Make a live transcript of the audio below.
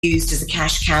used as a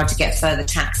cash cow to get further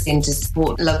tax in to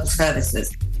support local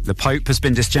services. The Pope has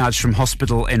been discharged from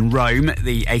hospital in Rome.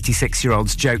 The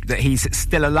 86-year-old's joked that he's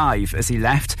still alive as he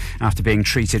left after being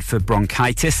treated for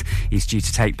bronchitis. He's due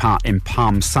to take part in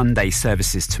Palm Sunday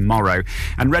services tomorrow.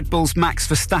 And Red Bull's Max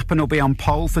Verstappen will be on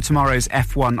pole for tomorrow's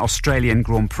F1 Australian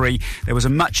Grand Prix. There was a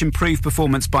much improved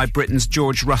performance by Britain's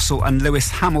George Russell and Lewis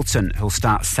Hamilton, who'll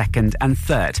start second and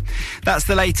third. That's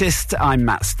the latest. I'm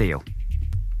Matt Steele.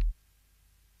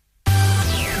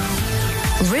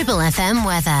 Ribble FM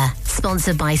weather,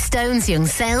 sponsored by Stones Young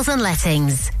Sales and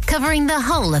Lettings, covering the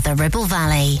whole of the Ribble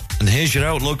Valley. And here's your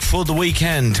outlook for the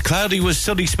weekend. Cloudy with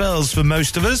sunny spells for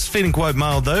most of us, feeling quite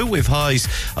mild though, with highs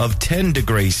of 10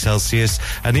 degrees Celsius.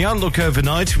 And the outlook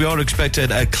overnight, we are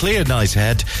expecting a clear night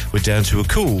ahead. We're down to a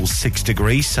cool 6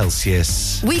 degrees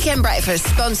Celsius. Weekend breakfast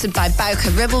sponsored by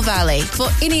Bowker Ribble Valley for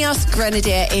Ineos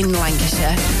Grenadier in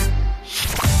Lancashire.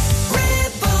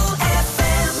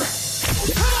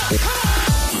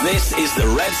 This is The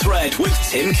Red Thread with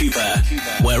Tim Cooper,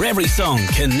 where every song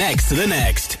connects to the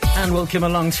next. And welcome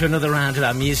along to another round of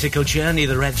our musical journey,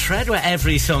 The Red Thread, where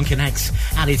every song connects.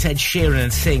 And it's Ed Sheeran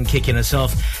and Sing kicking us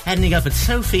off, ending up at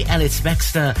Sophie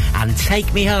Ellis-Bextor and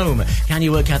Take Me Home. Can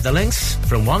you work out the links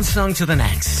from one song to the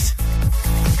next?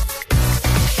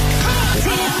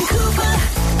 Tim Cooper,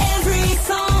 every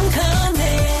song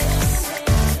connects.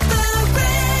 The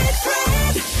Red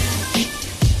Thread.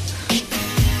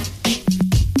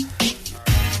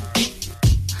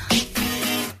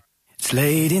 It's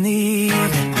late in the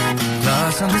evening,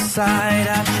 lost on the side.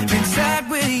 I've been sad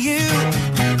with you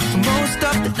for most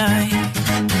of the night,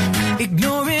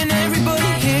 ignoring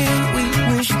everybody here. We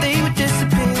wish they would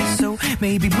disappear, so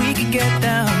maybe we could get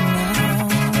down now.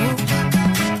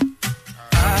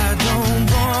 I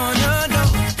don't wanna know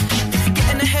if you're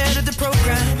getting ahead of the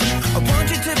program. I want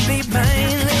you to be my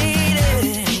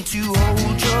lady, to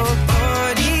hold your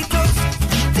body close,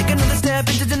 take another step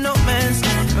into the no man's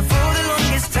land. For the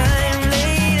longest time,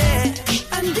 lady,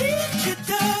 I need you,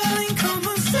 darling. Come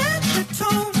on, set the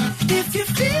tone. If you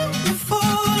feel me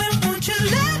falling, won't you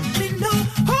let me know?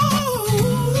 Oh,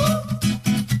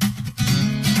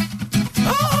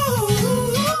 oh.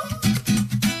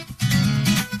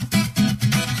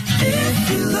 If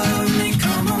you love me,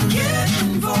 come on, get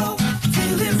involved.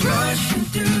 Feel it rushing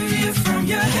through you from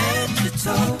your head to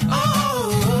toe. Oh,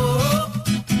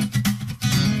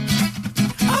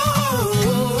 oh.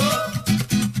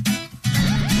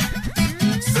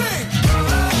 Sing.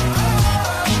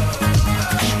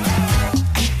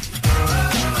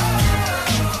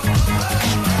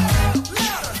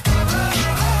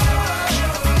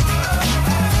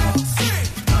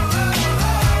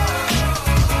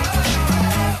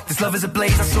 This love is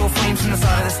ablaze. I saw flames from the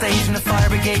side of the stage, and the fire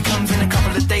brigade comes in a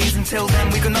couple of days. Until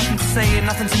then, we got nothing to say and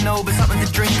nothing to know, but something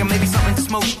to drink and maybe something to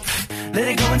smoke. Let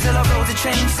it go until our roads are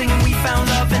changed, singing we found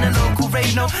love in a local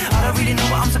rave. No, I don't really know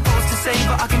what I'm supposed to say,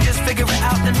 but I can just figure it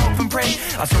out and hope and pray.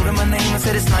 I told her my name and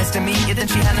said it's nice to meet you.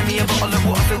 Then she handed me a bottle of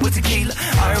water filled with tequila.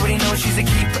 I already know she's a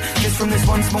keeper, just from this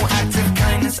one small act of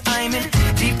kindness. I'm in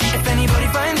deep. If anybody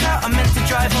finds out, I meant to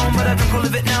drive home, but I drink all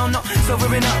of it now. Not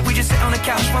sobering up, we just sit on the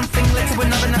couch. One thing led to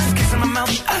another, now she's kissing my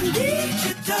mouth. I need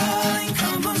you, darling.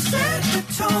 Come on, set the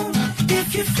tone.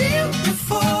 If you feel me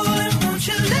falling, won't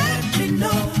you let me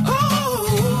know? Oh,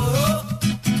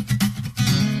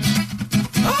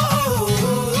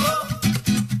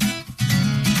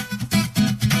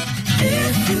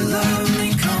 if you love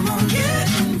me, come on, get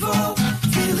involved.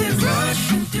 Feel it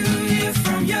rushing through you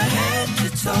from your head to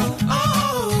toe.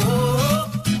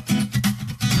 Oh,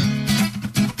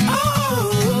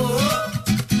 oh,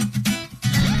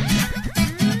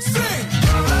 sing.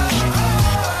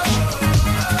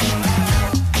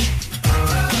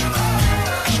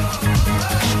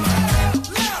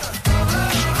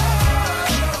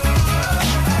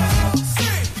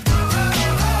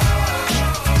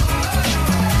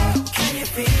 Can you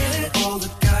feel it? All the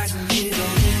guys in here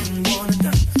don't even wanna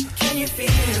dance. Can you feel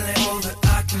it? All that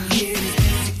I can hear is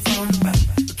music from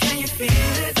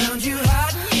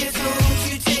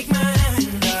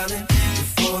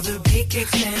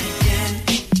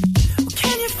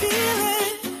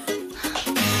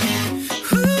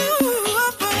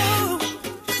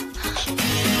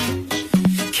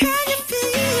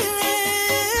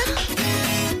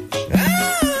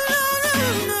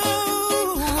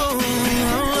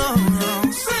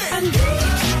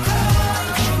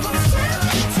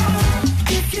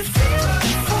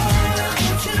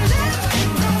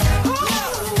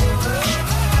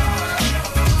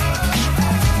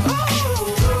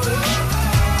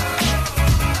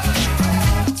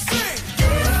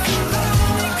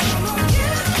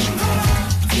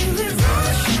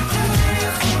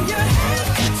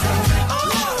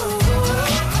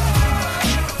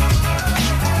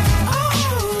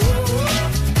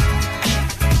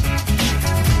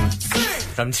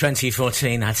From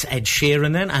 2014, that's Ed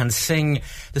Sheeran then, and Sing,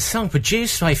 the song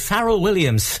produced by Pharrell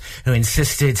Williams, who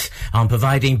insisted on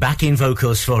providing backing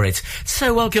vocals for it.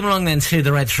 So welcome along then to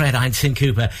the Red Thread. I'm Tim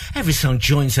Cooper. Every song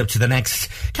joins up to the next.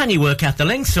 Can you work out the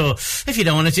links? Or if you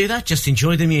don't want to do that, just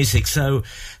enjoy the music. So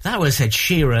that was Ed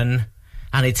Sheeran,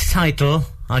 and its title,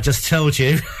 I just told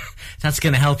you, that's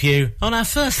going to help you on our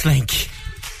first link.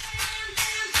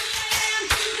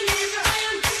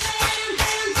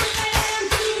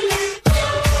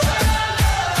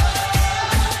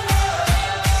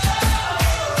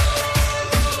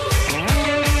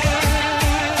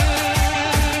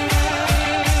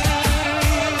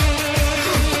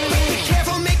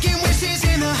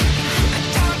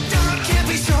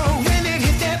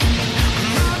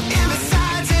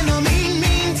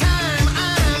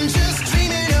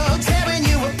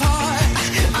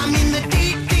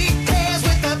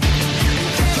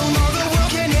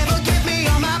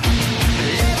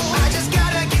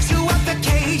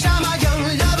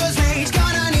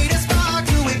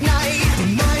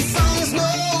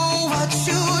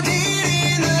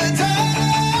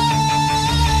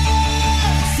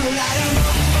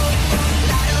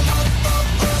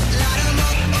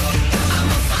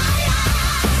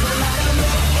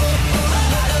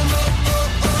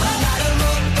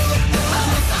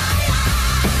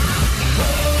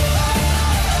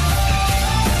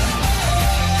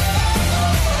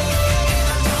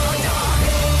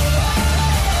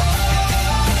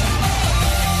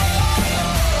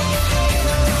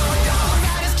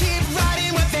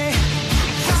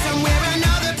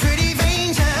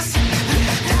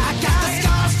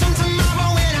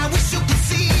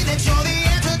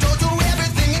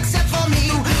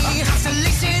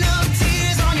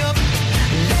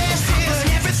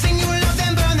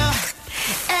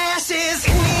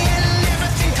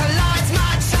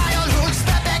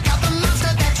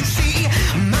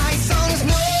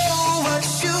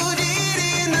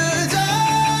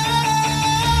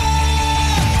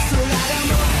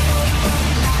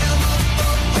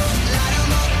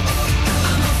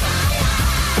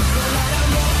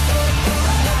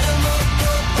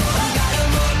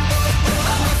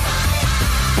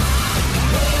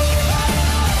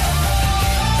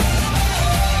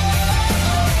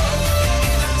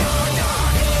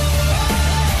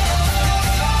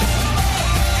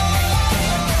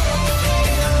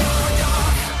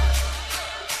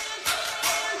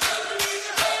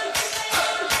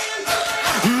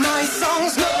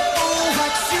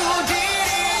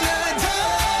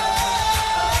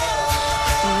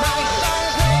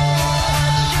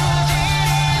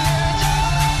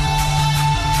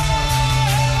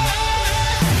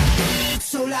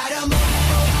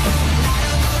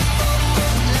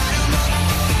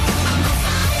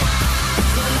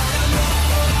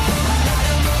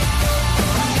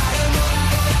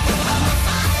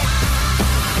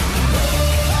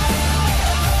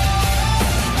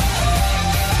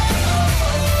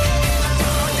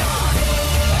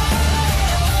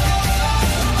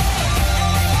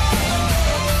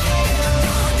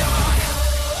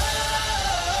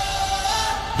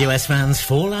 US fans,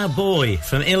 Fall Out Boy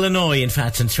from Illinois, in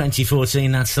fact, in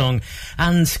 2014, that song.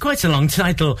 And quite a long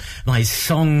title, My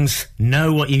Songs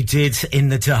Know What You Did in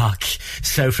the Dark.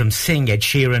 So from Sing, Ed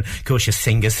Sheeran, of course you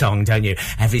sing a song, don't you?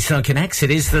 Every song connects, it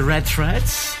is the Red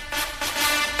Threads.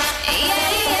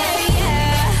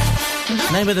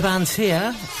 Name of the band's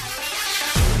here.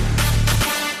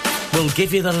 We'll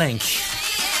give you the link.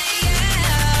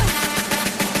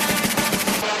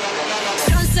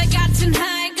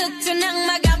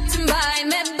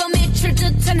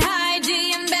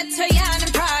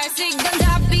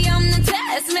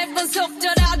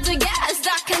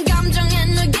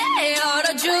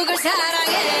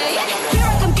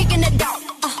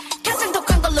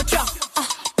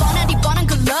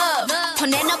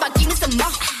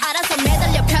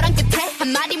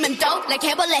 Like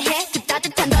해볼래 해 그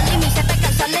따뜻한 떨림이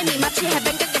새빨간 설렘이 마치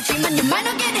해변가까지만 you might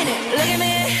not get in it. Look at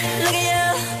me, look at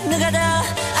you. 누가 더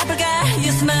아플까?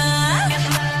 You smile.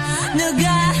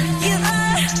 누가 you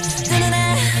are. 두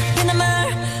눈에 빗눈물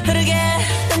흐르게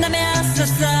된다면 so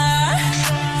sorry.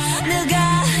 누가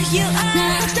you are. 나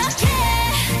어떡해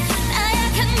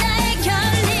나약한 나에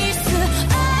견딜 수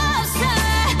없어.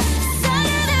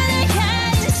 서로를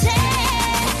가진 채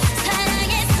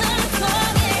사랑의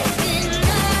손톱을 뜬 너.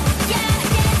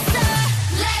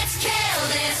 Let's kill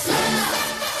this love.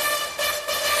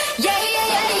 Yeah, yeah,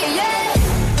 yeah, yeah, yeah.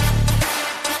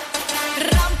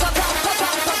 Ram pa pa pa pa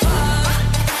pa pa.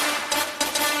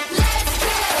 Let's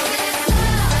kill this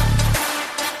love.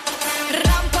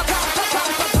 Ram pa pa pa pa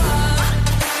pa pa.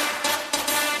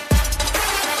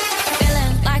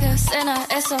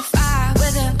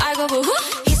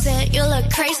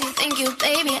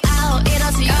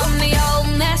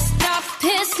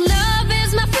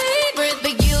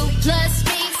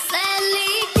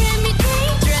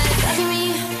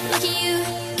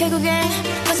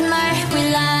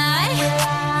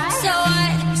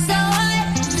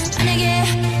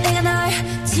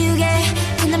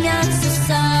 끝나면 so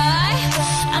sorry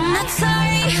I'm not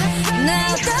sorry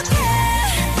나 어떡해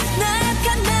나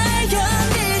약간 날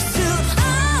견딜 수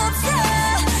없어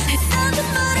했던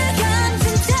눈물을 감춘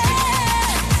채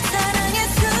사랑의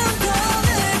숨통을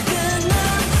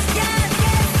끊어야겠어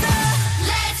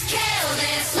Let's kill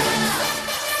this love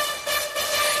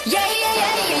Yeah yeah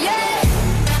yeah yeah yeah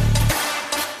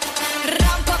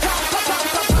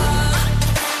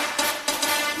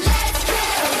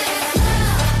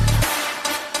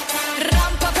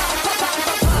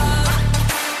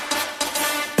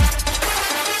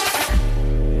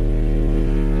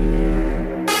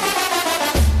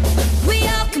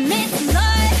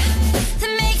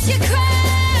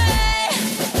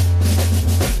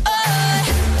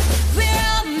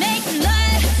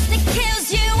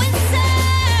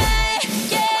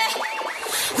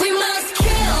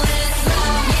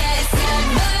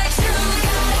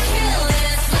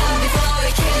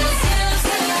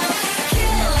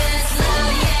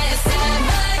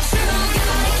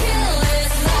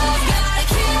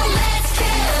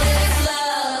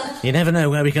You never know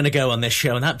where we're going to go on this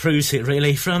show, and that proves it,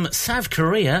 really. From South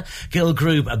Korea, girl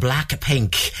group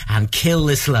Blackpink and Kill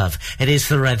This Love. It is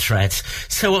the Red Thread.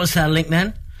 So what was that link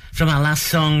then? From our last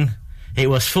song, it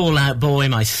was Fall Out Boy,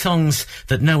 my songs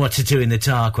that know what to do in the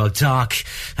dark. Well, dark,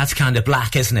 that's kind of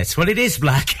black, isn't it? Well, it is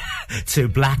black to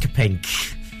Blackpink.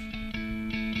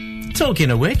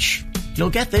 Talking of which, you'll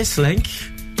get this link.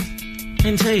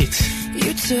 Indeed.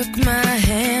 You took my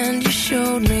hand, you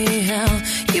showed me how.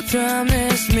 You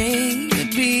promised me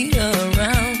you'd be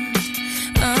around.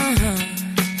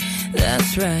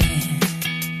 That's right.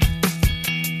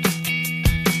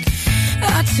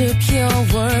 I took your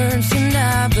words and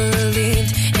I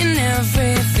believed in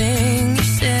everything you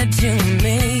said to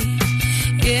me.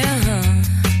 Yeah,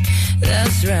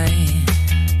 that's right.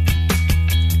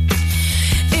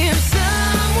 If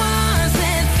someone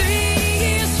said 3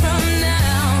 years from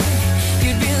now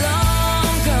you'd be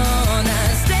long gone,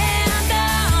 I'd stand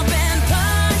up and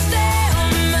punch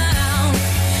them out,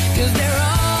 'cause they're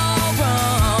all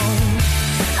wrong.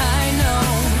 I know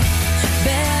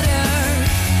better,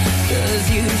 'cause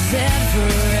you said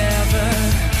forever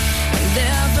and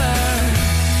ever.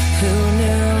 Who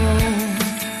knew?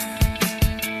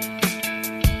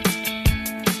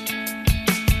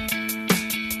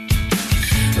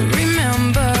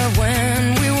 Remember when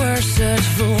we were such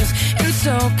fools and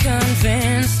so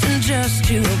convinced and just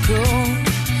too cool?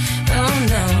 Oh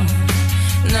no,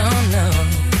 no, no.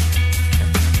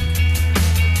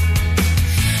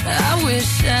 I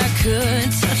wish I could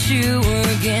touch you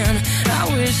again. I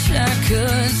wish I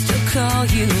could still call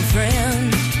you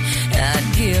friend. I'd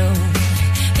give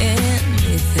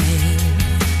anything.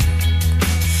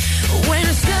 When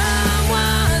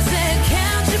someone said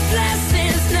count your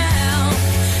blessings now,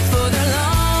 for they're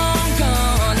long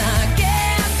gone, I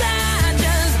guess I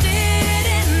just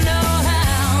didn't know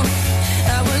how.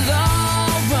 I was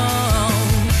all wrong.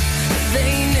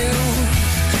 They knew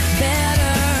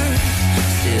better.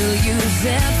 Still you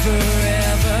said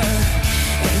forever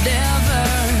and ever.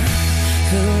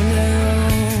 Who knew?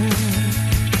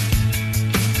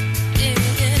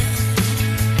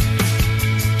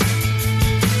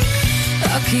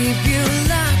 I'll keep you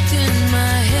locked in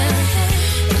my head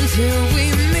until we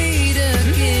meet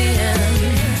again.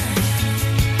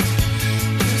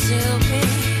 Until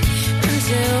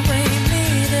we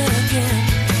meet again.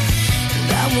 And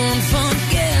I won't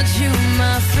forget you,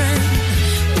 my friend.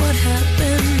 What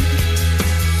happened?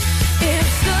 If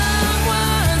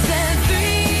someone said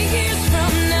 3 years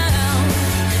from now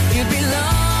you'd be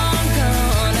long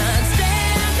gone, I'd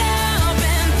stand up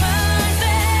and punch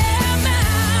them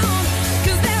out,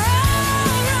 'cause they're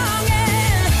all wrong,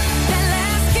 and that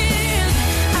last kiss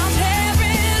I'll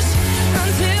cherish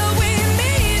until we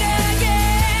meet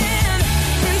again.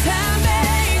 And time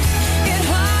makes it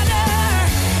harder.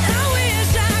 I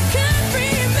wish I could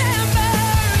remember,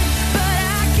 but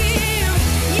I keep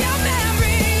your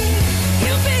memory.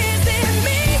 You visit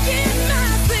me in my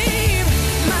sleep,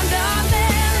 my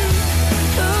darling.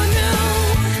 Who knew?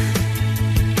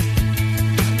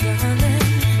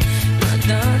 My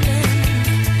darling,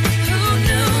 who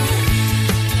knew?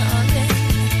 Darling,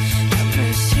 I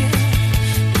miss you,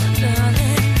 my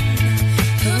darling.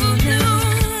 Who knew?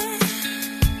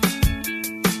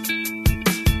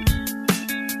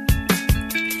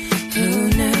 Who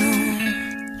knew?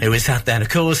 Who was that then? Of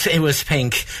course, it was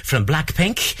Pink from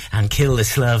Blackpink and Kill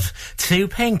This Love to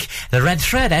Pink. The Red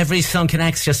Thread, every song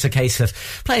connects, just a case of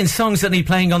playing songs that need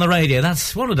playing on the radio.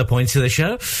 That's one of the points of the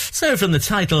show. So from the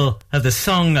title of the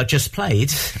song I just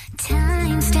played,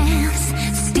 Time stands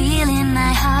still in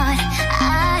my heart.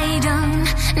 I don't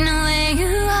know where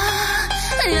you are.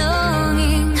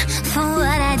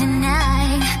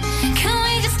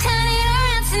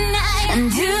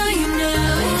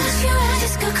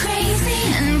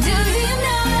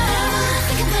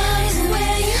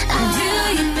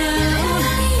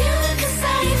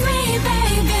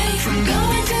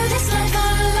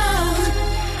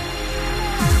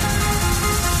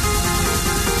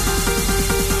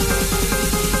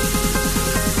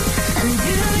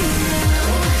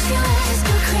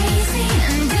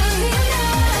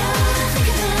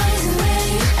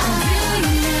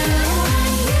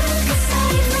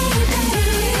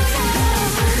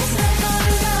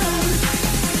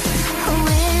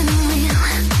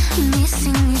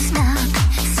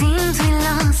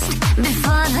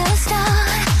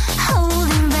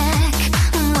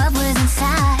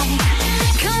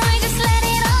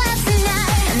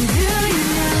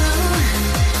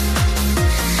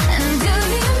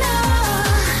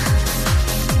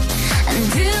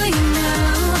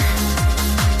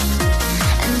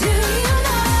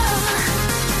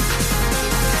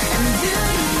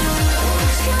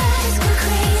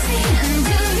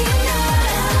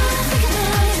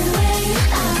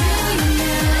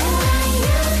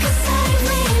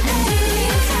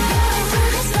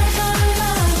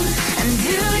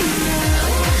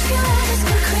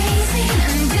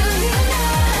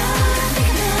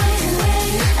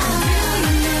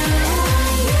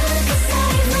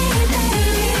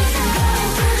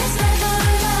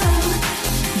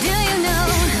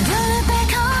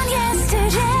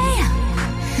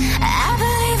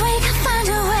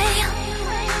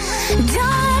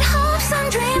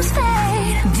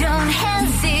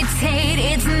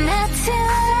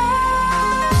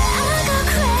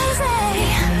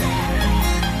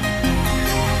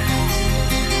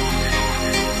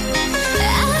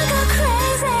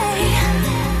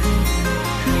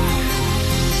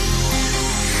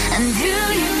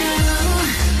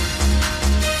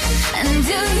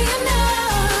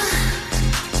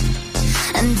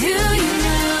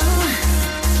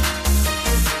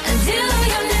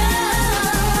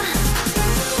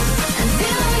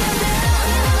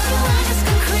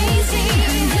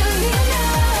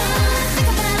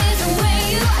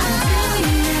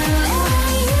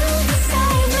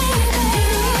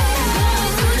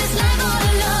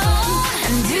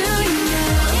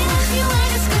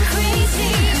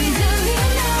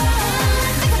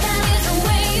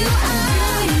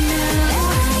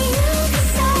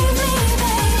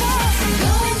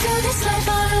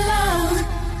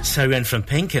 So we went from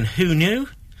Pink and Who Knew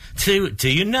to Do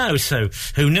You Know? So,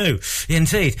 who knew?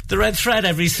 Indeed. The Red Thread,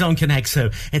 every song connects. So,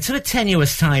 it's a bit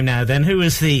tenuous time now then. Who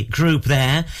was the group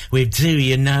there with Do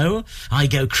You Know? I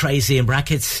Go Crazy in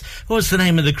brackets. What's the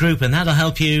name of the group? And that'll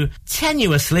help you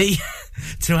tenuously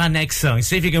to our next song.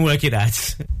 See if you can work it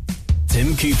out.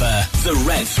 Tim Cooper, The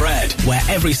Red Thread, where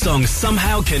every song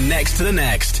somehow connects to the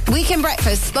next. Weekend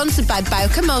Breakfast, sponsored by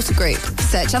Bowker Motor Group.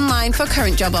 Search online for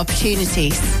current job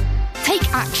opportunities. Take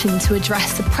action to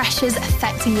address the pressures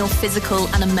affecting your physical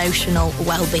and emotional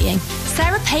well-being.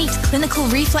 Sarah Pate Clinical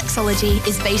Reflexology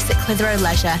is based at Clitheroe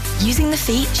Leisure. Using the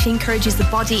feet, she encourages the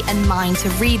body and mind to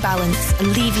rebalance,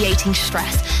 alleviating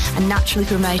stress and naturally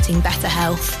promoting better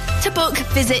health. To book,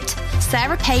 visit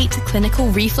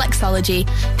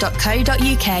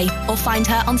sarahpateclinicalreflexology.co.uk or find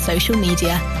her on social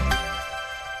media.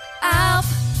 Help,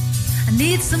 I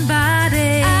need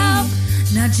somebody. Help,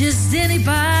 not just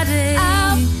anybody.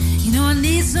 Help, you know I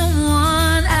need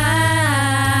someone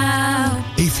out.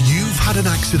 If you've had an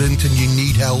accident and you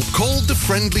need help, call the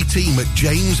friendly team at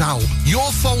James Alp.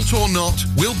 Your fault or not,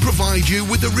 we'll provide you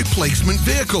with a replacement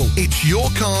vehicle. It's your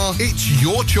car, it's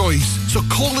your choice. So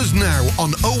call us now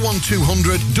on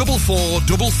 01200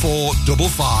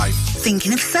 444455.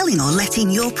 Thinking of selling or letting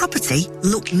your property?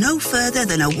 Look no further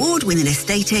than award-winning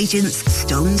estate agents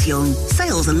Stones Young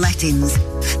Sales and Lettings.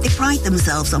 They pride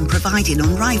themselves on providing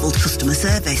unrivaled customer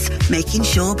service, making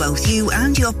sure both you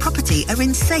and your property are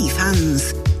in safe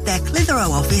hands. Their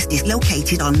Clitheroe office is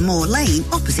located on Moor Lane,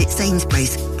 opposite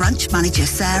Sainsbury's. Branch manager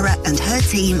Sarah and her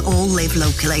team all live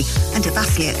locally and are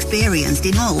vastly experienced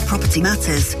in all property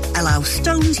matters. Allow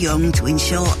Stones Young to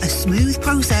ensure a smooth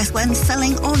process when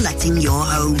selling or letting your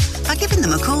home by giving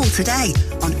them a call today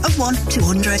on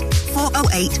 01200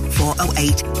 408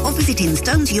 408 or visiting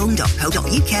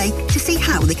stonesyoung.co.uk to see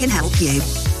how they can help you.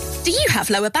 Do you have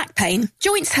lower back pain,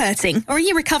 joints hurting, or are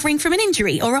you recovering from an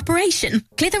injury or operation?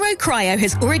 Clitheroe Cryo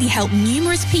has already helped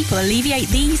numerous people alleviate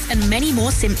these and many more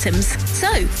symptoms. So,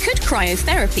 could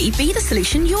cryotherapy be the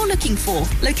solution you're looking for?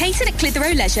 Located at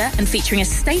Clitheroe Leisure and featuring a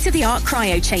state-of-the-art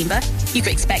cryo chamber, you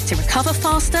can expect to recover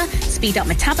faster, speed up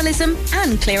metabolism,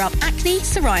 and clear up acne,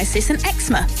 psoriasis, and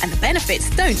eczema. And the benefits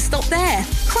don't stop there.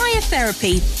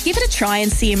 Cryotherapy. Give it a try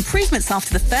and see improvements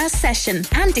after the first session,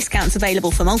 and discounts available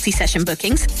for multi-session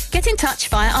bookings. Get in touch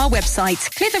via our website,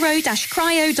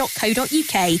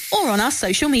 clitheroe-cryo.co.uk, or on our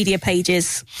social media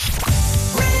pages.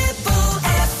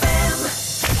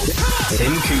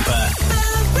 Tim Cooper.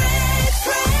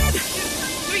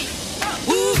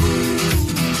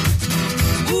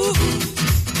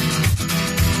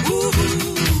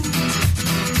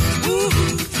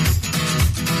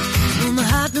 Well, my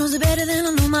heart knows it better than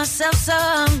I know myself, so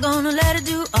I'm gonna let it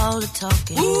do all the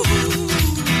talking.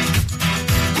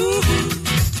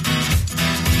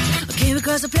 Came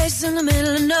across a place in the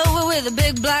middle of nowhere with a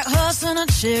big black horse and a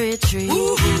cherry tree.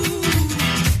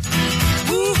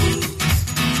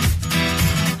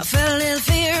 I felt a little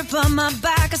fear upon my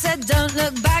back. I said, don't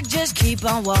look back, just keep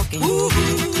on walking. But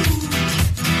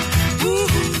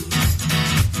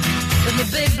the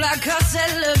big black horse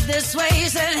said, look this way. He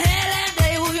said, hey, that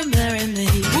day will you marry me?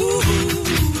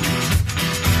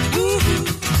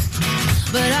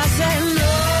 But I said,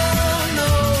 no, no,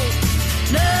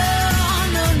 no.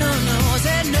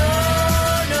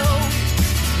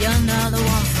 You're not the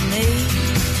one for me.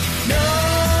 No,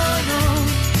 no,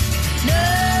 no,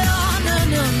 no,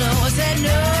 no, no. I said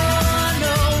no,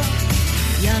 no.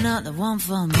 You're not the one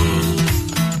for me.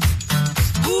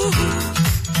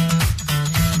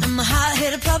 And my heart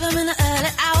hit a problem in the early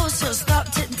hours, so I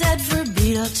stopped it dead for a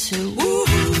beat or two.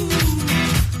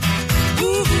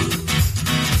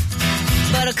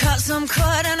 But I cut some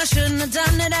cord and I shouldn't have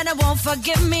done it, and I won't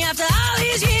forgive me after all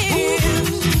these years.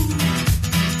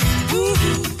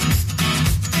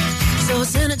 So I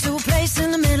sent it to a place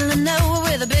in the middle of nowhere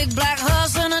with a big black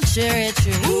horse and a cherry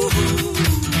tree.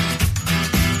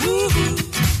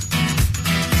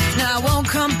 Now I won't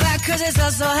come back cause it's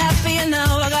all so happy, and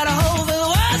now I got a hole for the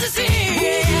world to see.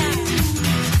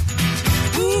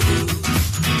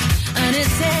 And it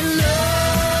said no,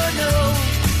 no,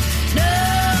 no,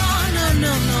 no,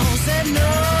 no, no. Said no,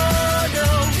 no,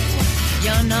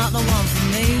 you're not the one for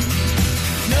me.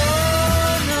 No,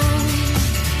 no,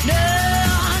 no.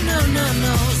 No,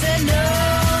 no, said no,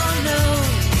 no,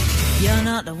 you're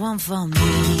not the one for me.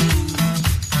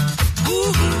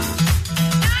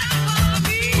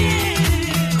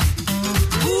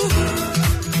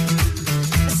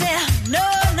 I said no,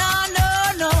 no, no,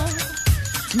 no,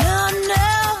 no, no,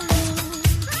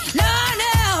 no,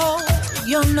 no,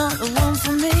 you're not the one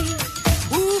for me.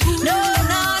 No, no,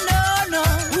 no, no, no,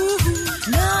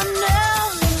 no,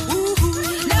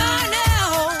 no, no,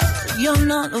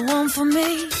 for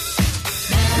me. Big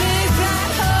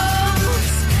black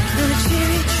holes and a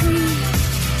cherry tree.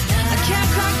 I can't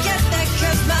quite get that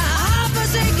 'cause my heart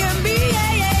forsaken me.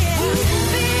 Yeah, yeah, yeah.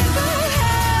 Big black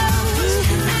holes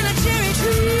and a cherry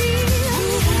tree.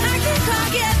 I can't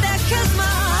quite get that 'cause my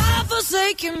heart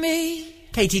forsaken me.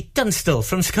 Katie Tunstall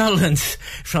from Scotland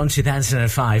from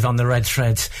 2005 on the Red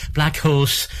Threads, Black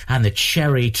Horse and the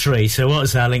Cherry Tree. So what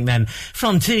was our link then?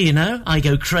 From Do You Know? I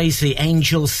Go Crazy,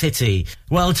 Angel City.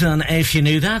 Well done if you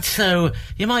knew that. So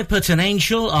you might put an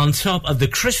angel on top of the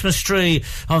Christmas tree,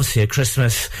 obviously at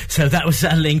Christmas. So that was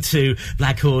our link to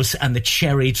Black Horse and the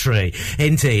Cherry Tree.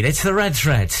 Indeed, it's the Red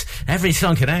Threads. Every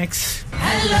song connects.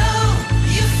 Hello,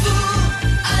 you fool,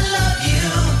 I love you.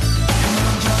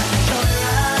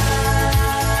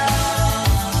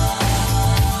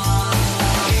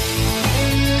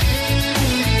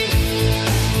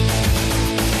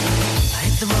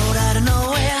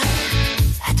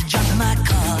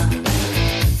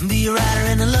 Be a rider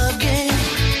in a love game,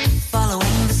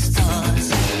 following the stars.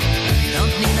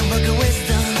 Don't need a book of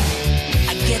wisdom,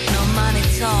 I get no money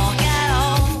talk at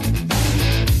all.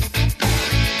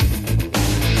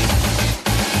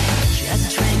 She has a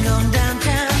train going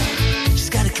downtown, she's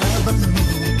got a club up the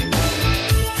moon,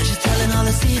 and she's telling all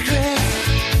her secrets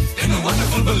in a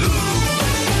wonderful balloon.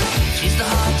 She's the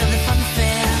heart of the fun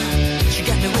fair, she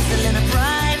got me whistling a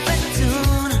private tune.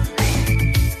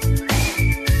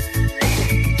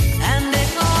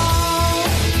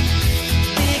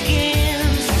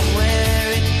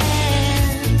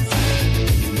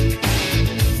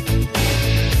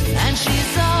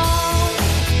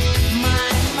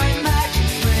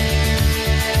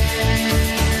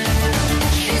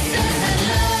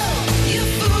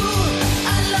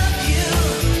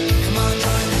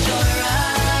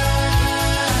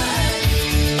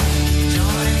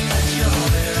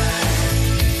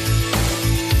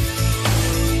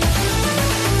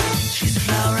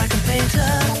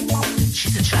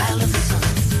 She's a child of the sun.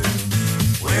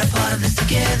 We're a part of this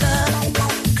together.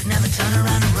 Could never turn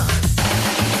around and run.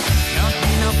 Don't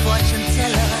need no fortune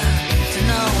teller to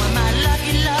know where my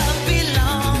lucky love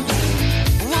belongs.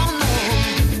 Won't know,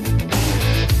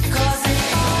 'cause it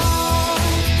all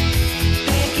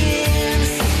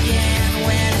begins again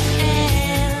when it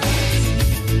ends.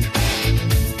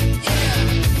 Yeah.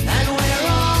 And we're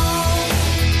all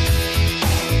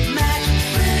magic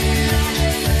friends.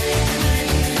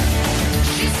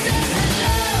 She says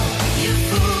hello, you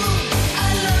fool, I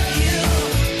love you.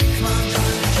 Come on,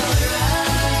 join the joyride.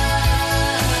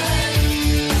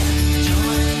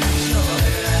 Join the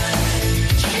joyride.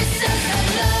 She says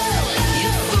hello,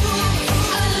 you fool,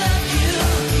 I love you.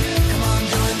 Come on,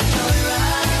 join the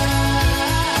joyride.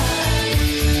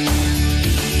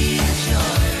 Be a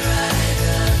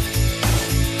joyrider.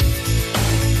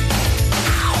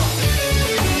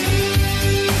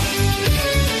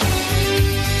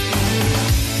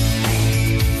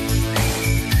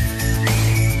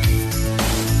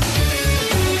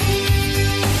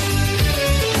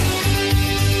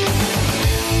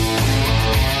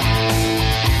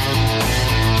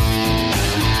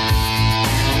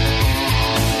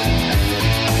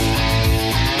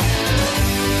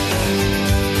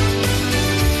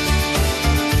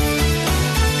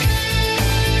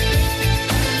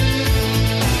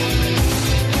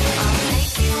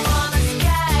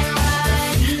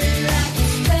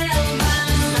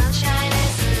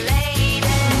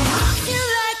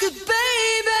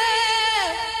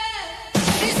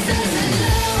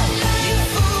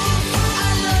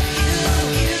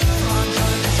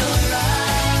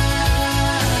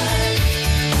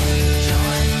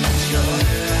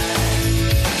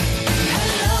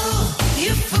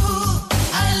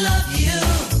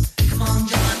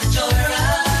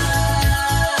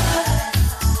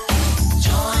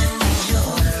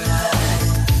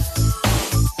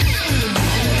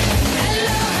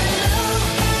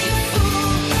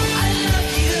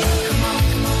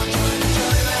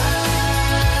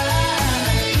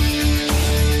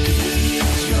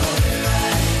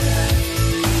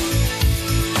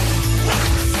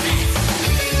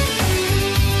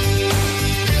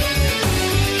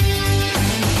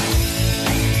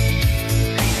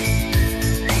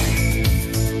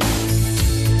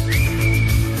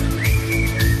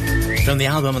 From the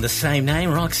album of the same name,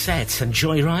 Roxette and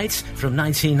Joyride from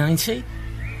 1990.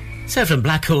 So from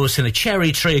Black Horse and a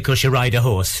Cherry Tree, of course you ride a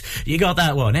horse. You got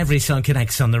that one. Every song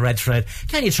connects on the Red Thread.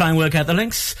 Can you try and work out the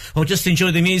links? Or just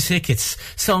enjoy the music? It's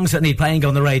songs that need playing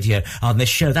on the radio on this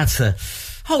show. That's the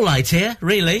whole idea,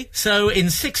 really. So in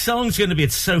 6 songs, going to be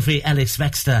at Sophie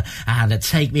Ellis-Bextor and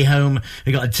Take Me Home.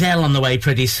 We've got Adele on the way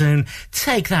pretty soon.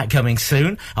 Take That coming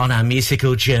soon on our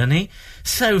musical journey.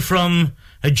 So from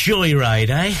A joyride,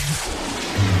 eh?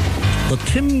 The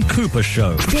Tim Cooper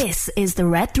Show. This is the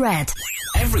Red Thread.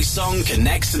 Every song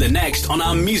connects to the next on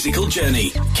our musical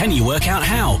journey. Can you work out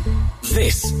how?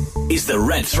 This is the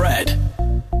Red Thread.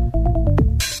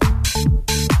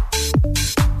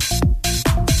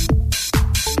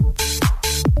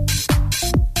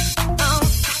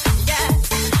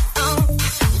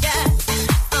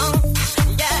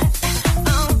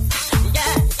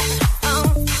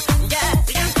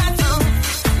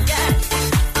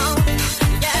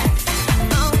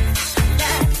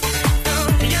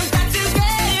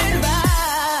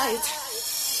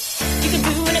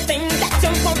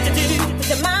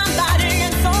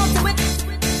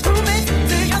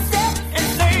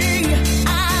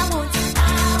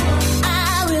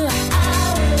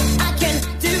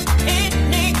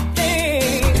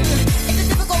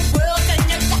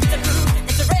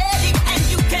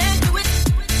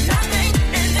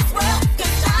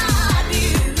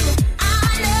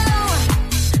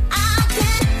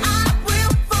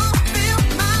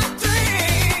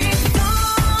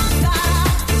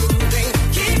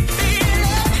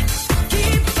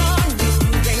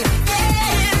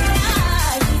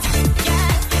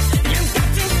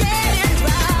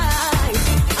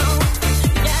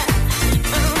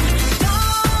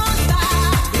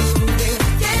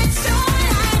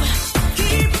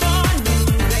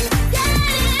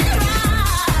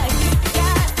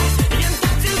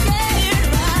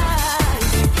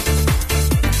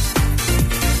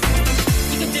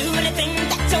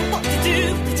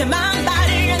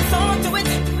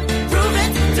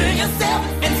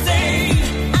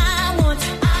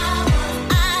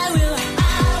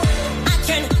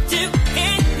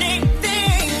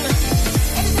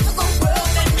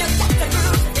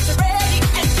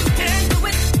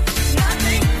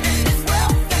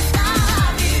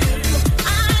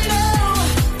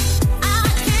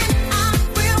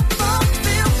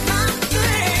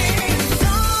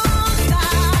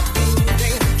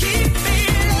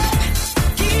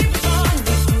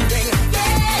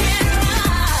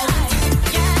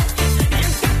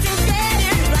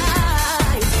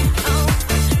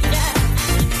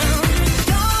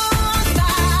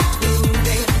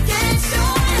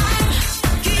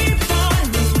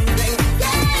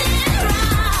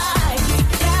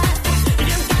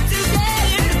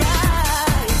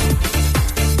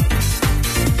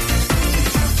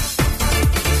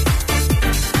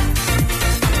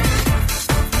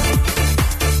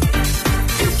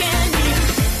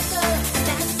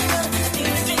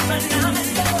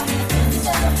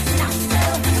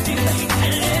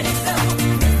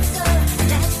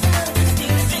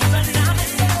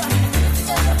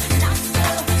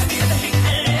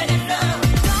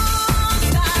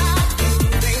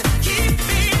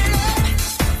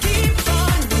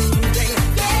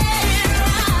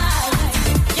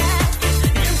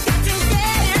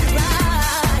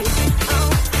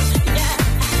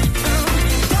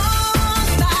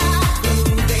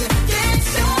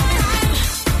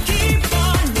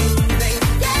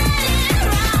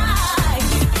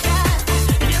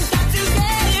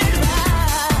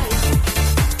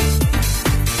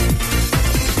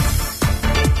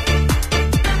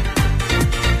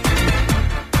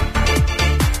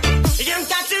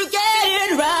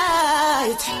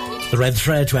 Red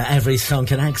Thread, where every song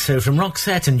connects. So from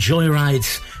Roxette and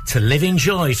Joyrides to Living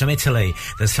Joy from Italy,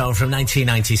 the song from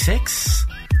 1996.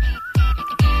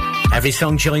 Every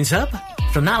song joins up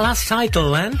from that last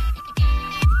title then.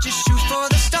 Just shoot for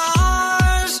the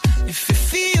stars. If it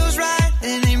feels right,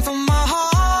 then aim for my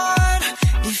heart.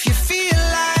 If you feel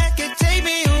like it, take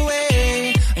me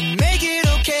away and make it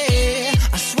okay.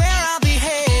 I swear I'll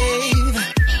behave.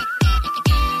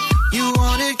 You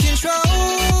wanted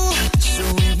control, so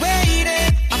we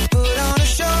waited. I put on a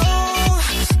show.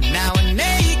 Now we're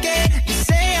naked. You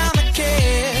say I'm a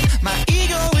kid. My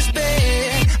ego is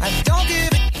big. I don't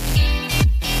give it.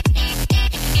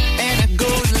 And it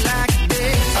goes like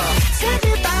this. Take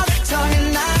me by the tongue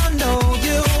and I'll know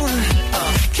you.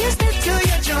 Kiss me till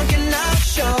you're drunk and I'll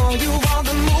show you all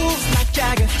the moves like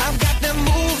Jagger. I've got them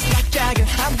moves like Jagger.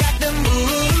 I've got them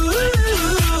moves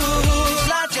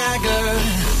like Jagger.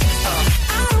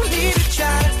 I don't need to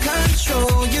try to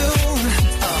control you.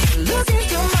 Look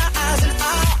into my eyes and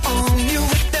I'll own you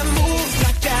with them moves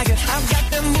like Jagger. I've got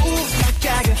them moves like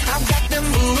Jagger. I've got them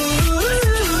moves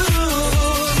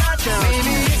like Jagger.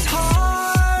 Maybe it's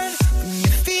hard when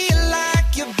you feel like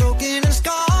you're broken and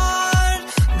scarred.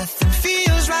 Nothing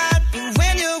feels right, but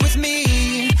when you're with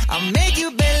me, I'll make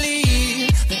you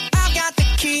believe that I've got the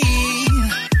key.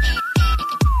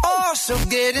 Oh, so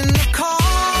get in the car.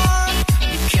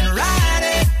 You can ride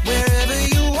it wherever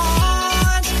you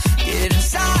want. Get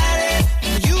inside it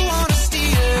and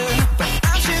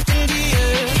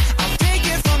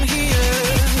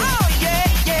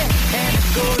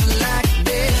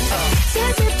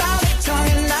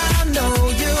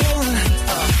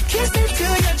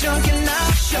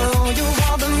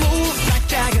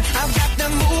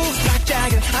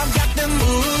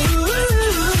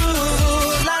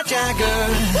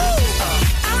Jagger.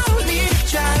 I don't need to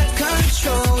try to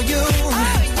control you.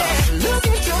 Look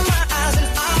into my eyes and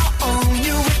I'll own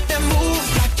you with them moves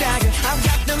like Jagger. I've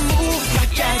got them moves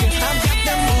like Jagger. I've got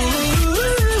them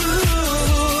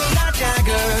moves like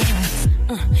Jagger.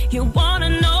 You wanna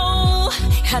know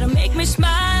how to make me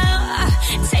smile?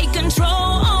 Take control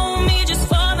on me just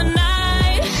for the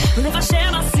night. But if I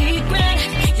share my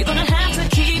secret, you're gonna have to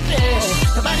keep it.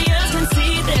 Nobody else can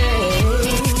see this.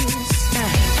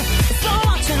 So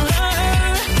watch and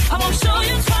learn. I won't show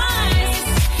you twice.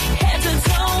 Head to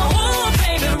toe, oh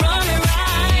baby, run it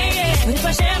right. But if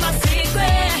I share my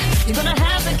secret, you're gonna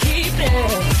have to keep it.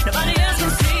 Nobody else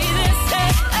can see this.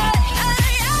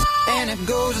 And it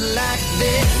goes like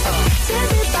this. Tell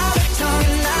me about a tongue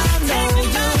and I know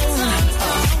you.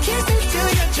 Kiss me till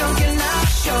you're drunk and I'll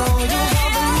show you all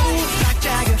the moves like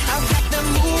Jagger. I've got them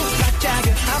moves like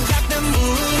Jagger. I've got them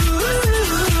moves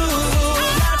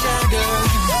like Jagger.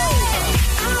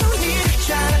 I don't need to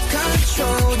try to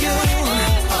control you.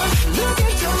 Look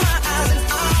into my eyes and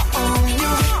I'll own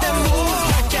you with them moves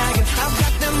like Jagger. I've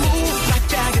got them moves like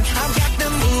Jagger. I've got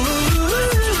them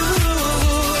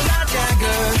moves like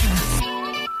Jagger.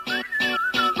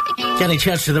 Getting in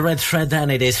touch to the Red Thread then,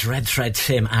 it is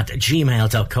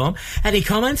redthreadtim@gmail.com. Any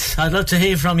comments? I'd love to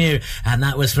hear from you. And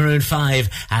that was Maroon 5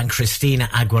 and Christina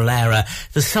Aguilera.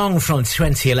 The song from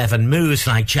 2011, Moves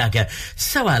Like Jagger.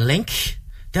 So our link,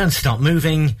 Don't Stop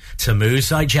Moving, to Moves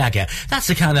Like Jagger. That's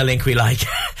the kind of link we like.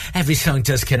 Every song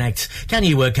does connect. Can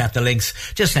you work out the links?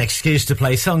 Just an excuse to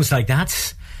play songs like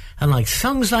that. And like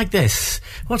songs like this.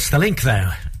 What's the link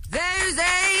though? There's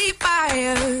a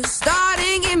fire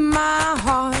starting in my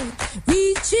heart,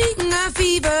 reaching a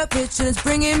fever pitch and it's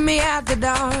bringing me out the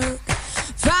dark.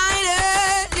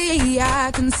 Finally,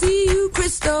 I can see you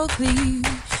crystal clear.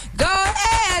 Go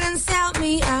ahead and sell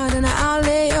me out and I'll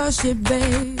lay your ship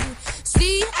bare.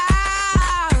 See,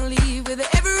 I'll leave with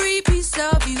every piece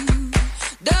of you.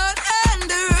 Don't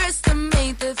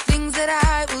underestimate the things that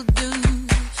I will do.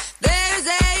 There's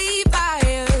a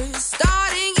fire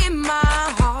starting in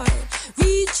my heart,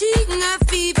 reaching a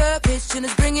fever pitch and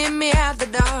it's bringing me out the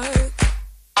dark.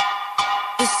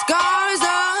 The scars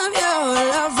of your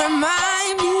love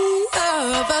remind me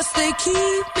of us. They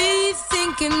keep me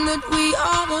thinking that we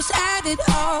almost had it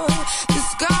all. The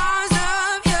scars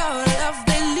of your love,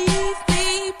 they leave me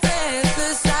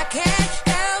breathless. I can't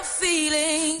help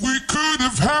feeling we could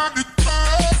have had it.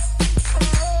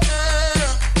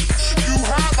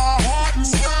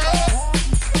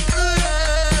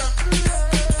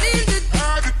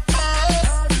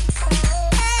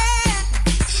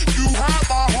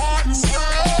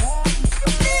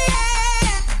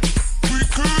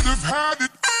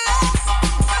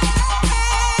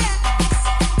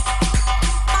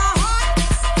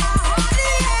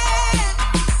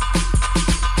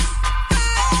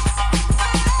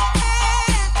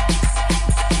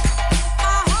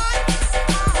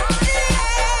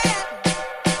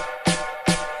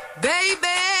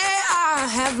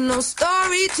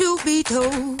 Story to be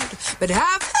told, but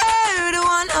I've heard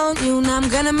one on you and I'm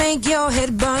gonna make your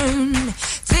head burn.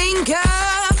 Think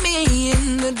of me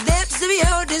in the depths of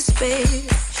your despair.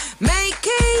 Make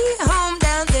a home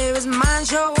down there as mine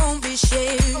sure won't be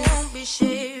shared. Won't be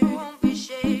shared, won't be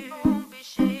shared, won't be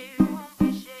shared, won't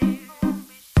be shared, won't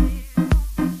be shared.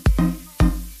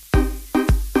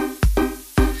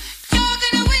 You're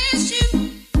gonna wish you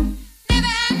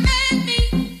never had met me.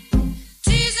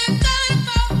 Tears are gonna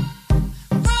fall.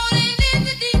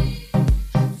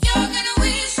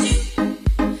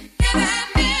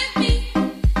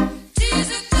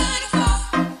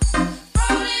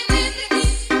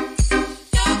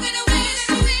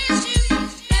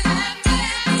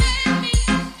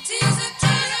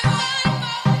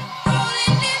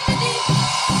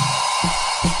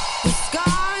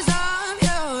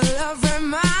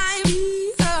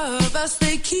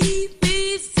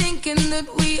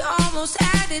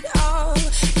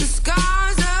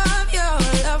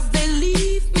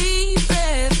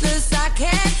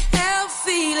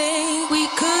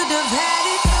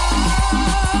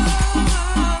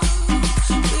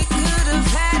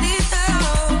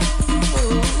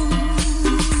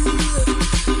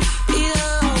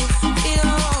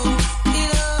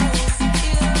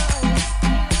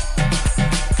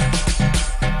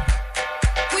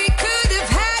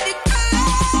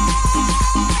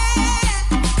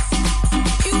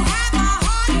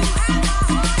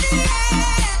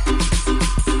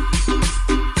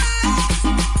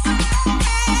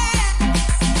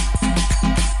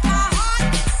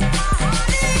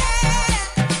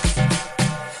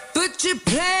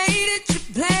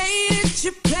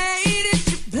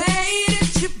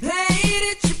 You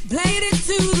played it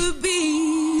to the beat.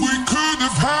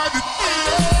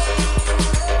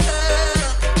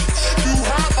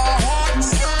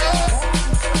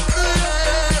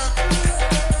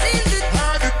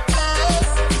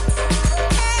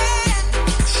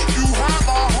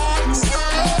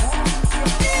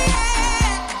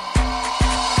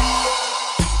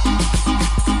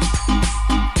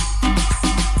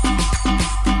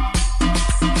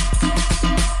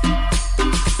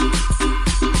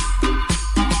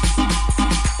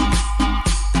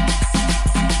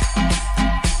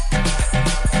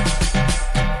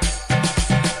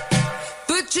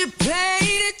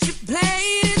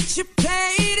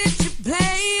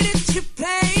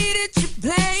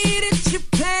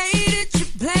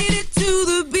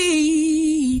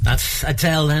 was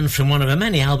Adele then from one of her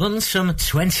many albums from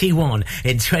 21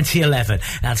 in 2011.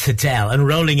 That's Adele and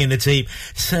Rolling in the Deep.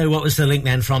 So what was the link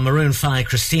then from Maroon 5,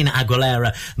 Christina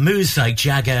Aguilera, moves like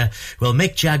Jagger? Well,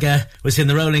 Mick Jagger was in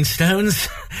the Rolling Stones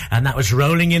and that was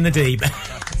Rolling in the Deep.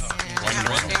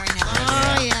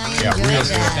 Yeah, real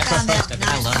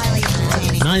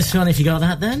good. Nice one if you got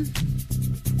that then.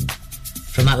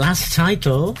 From that last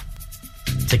title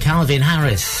to Calvin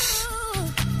Harris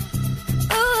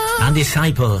and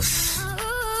Disciples.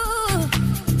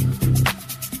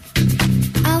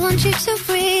 I want you to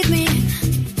breathe me.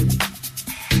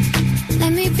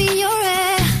 Let me be your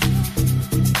air.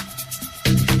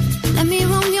 Let me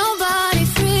roam your body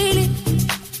freely.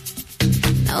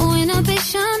 No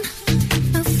inhibition,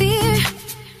 no fear.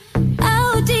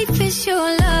 How deep is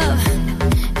your love?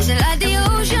 Is it like the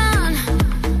ocean?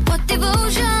 What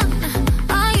devotion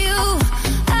are you?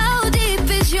 How deep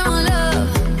is your love?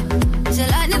 Is it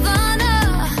like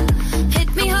Nirvana?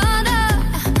 Hit me harder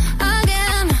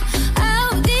again.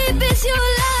 How deep is your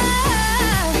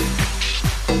love?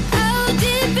 How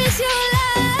deep is your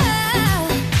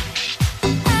love?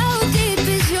 How deep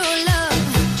is your love?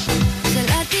 Is it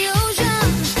like the ocean?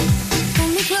 Pull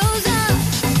me closer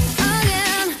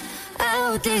again.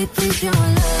 How deep is your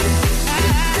love?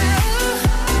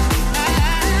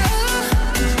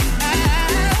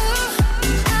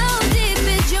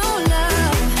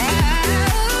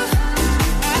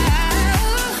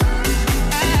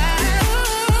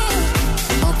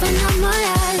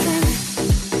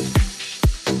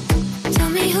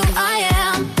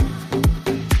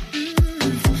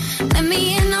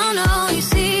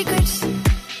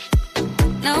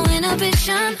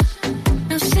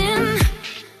 No sin.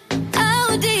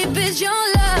 How deep is your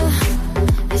love?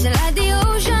 Is it like the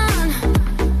ocean?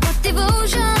 What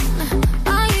devotion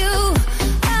are you?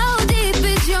 How deep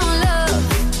is your love?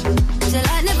 Is it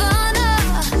like Nirvana?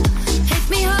 Hit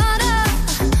me harder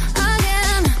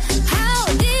again. How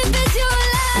deep is your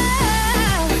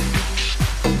love?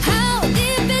 How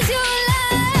deep is your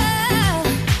love?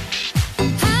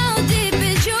 How deep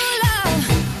is your love?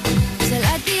 Is it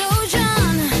like the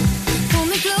ocean? Pull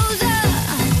me closer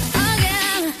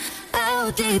again.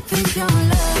 How deep is your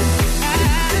love?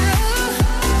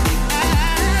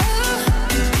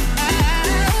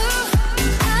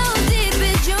 How deep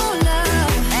is your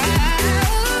love?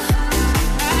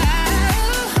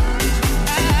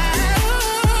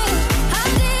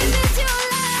 How deep is your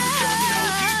love?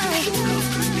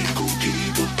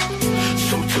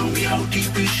 So tell me how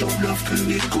deep is your love,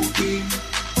 can it go deep?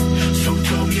 So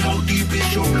tell me how deep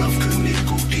is your love, can it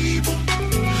go deeper?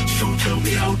 So tell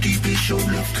me how deep is your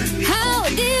love, can it go How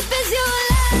deep? deep is your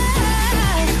love?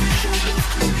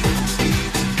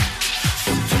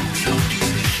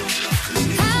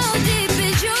 How deep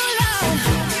is your love?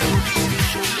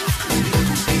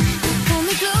 Pull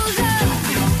me closer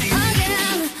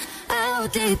again. How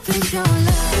deep is your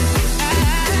love?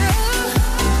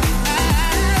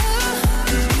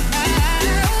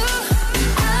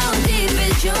 How deep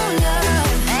is your love?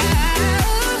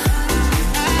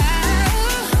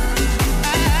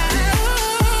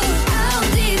 How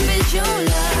deep is your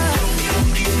love? How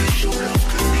deep is your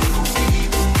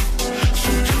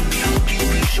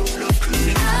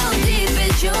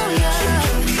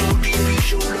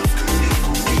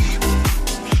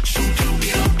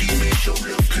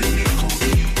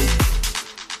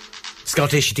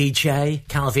Scottish DJ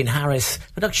Calvin Harris,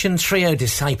 production trio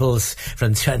Disciples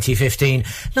from 2015.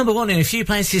 Number one in a few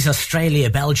places, Australia,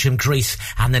 Belgium, Greece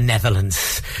and the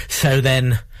Netherlands. So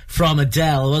then, from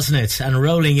Adele, wasn't it? And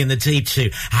Rolling in the Deep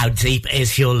to How Deep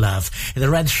Is Your Love. The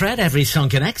Red Thread, every song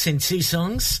connects in two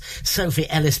songs. Sophie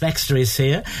Ellis-Bextor is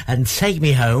here and Take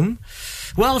Me Home.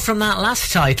 Well, from that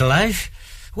last title,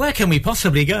 where can we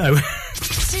possibly go?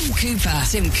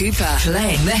 Tim Cooper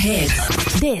playing the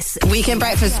hits. This Weekend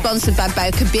Breakfast sponsored by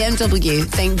Bowker BMW.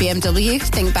 Think BMW,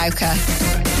 think Bowker.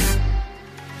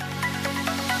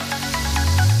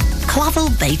 Clavel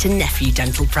Bait and Nephew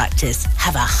Dental Practice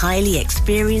have a highly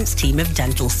experienced team of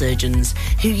dental surgeons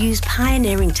who use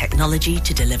pioneering technology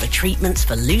to deliver treatments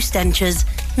for loose dentures,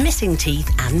 missing teeth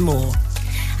and more.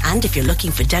 And if you're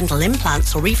looking for dental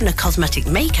implants or even a cosmetic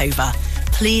makeover,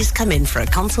 please come in for a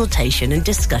consultation and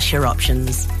discuss your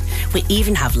options. We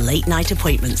even have late night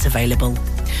appointments available.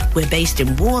 We're based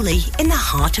in Worley in the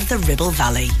heart of the Ribble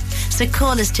Valley. So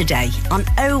call us today on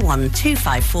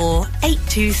 01254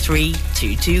 823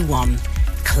 221.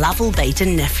 Clavel Bait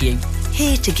and Nephew,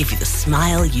 here to give you the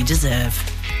smile you deserve.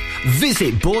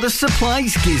 Visit Border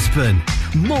Supplies Gisborne.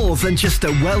 More than just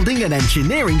a welding and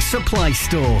engineering supply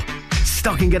store.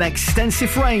 stocking an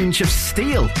extensive range of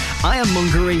steel,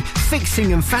 ironmongery,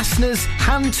 fixing and fasteners,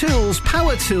 hand tools,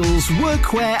 power tools,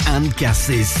 workwear and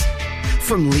gases.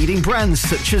 From leading brands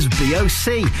such as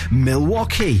BOC,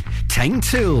 Milwaukee, Teng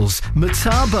Tools,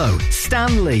 Metabo,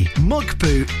 Stanley, Muck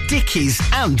Boot, Dickies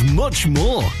and much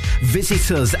more.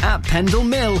 Visit us at Pendle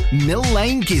Mill, Mill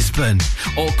Lane, Gisborne,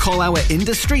 or call our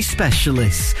industry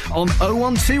specialists on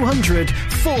 01200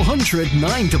 400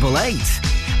 988.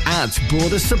 At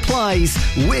Border Supplies,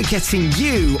 we're getting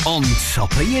you on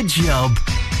top of your job.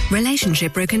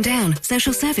 Relationship broken down,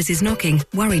 social services knocking,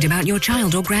 worried about your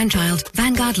child or grandchild.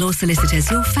 Vanguard Law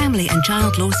Solicitors, your family and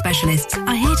child law specialists,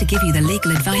 are here to give you the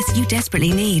legal advice you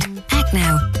desperately need. Act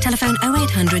now. Telephone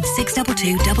 0800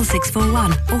 622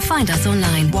 6641 or find us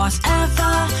online.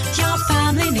 Whatever your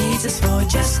family needs us for,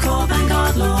 just call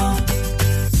Vanguard Law.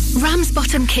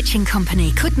 Ramsbottom Kitchen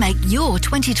Company could make your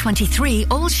 2023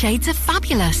 all shades of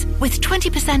fabulous with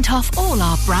 20% off all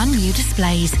our brand new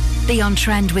displays. Be on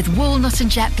trend with walnut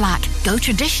and jet black. Go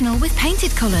traditional with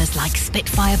painted colours like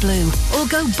Spitfire Blue. Or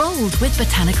go bold with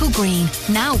botanical green.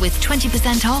 Now with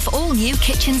 20% off all new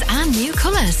kitchens and new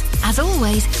colours. As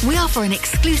always, we offer an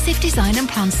exclusive design and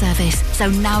plan service. So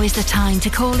now is the time to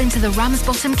call into the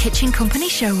Ramsbottom Kitchen Company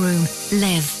showroom.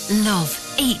 Live,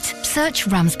 love, eat. Search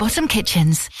Ramsbottom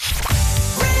Kitchens.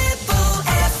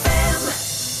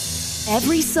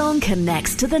 Every song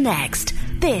connects to the next.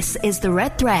 This is The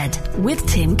Red Thread with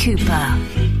Tim Cooper.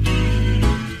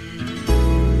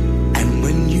 And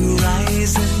when you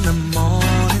rise in the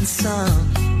morning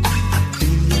sun, I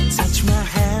feel you touch my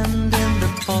hand in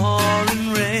the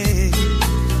pouring rain.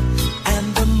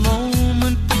 And the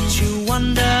moment that you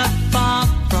wander far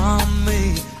from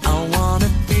me, I wanna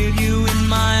feel you in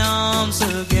my arms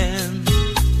again.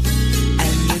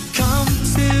 And you come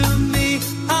to me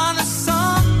on a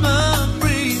summer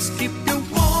breeze, keep you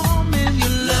warm in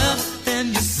your love, then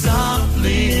you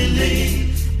softly leave.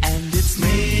 And it's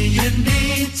me you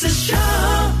need to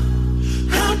show.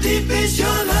 How deep is your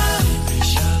love?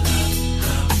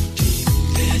 How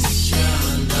deep is your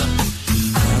love?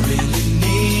 I really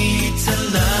need to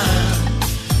love,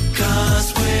 'cause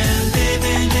we're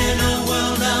living in a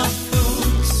world of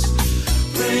fools,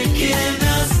 breaking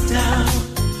us down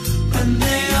when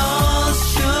they all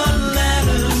should let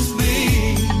us be.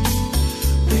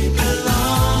 We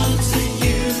belong to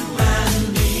you and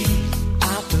me. I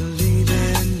believe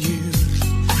in you.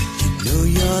 You know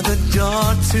you're the door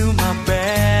to my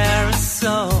barest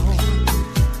soul.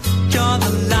 You're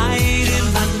the light in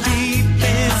my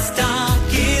deepest,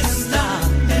 darkest night.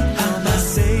 I'm a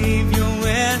savior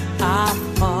when I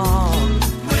fall.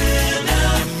 When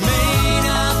I may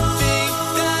not think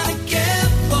that I care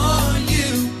for you,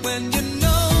 when you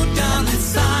know down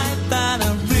inside that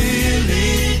I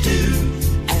really do.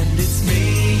 And it's me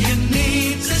you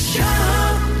need to show.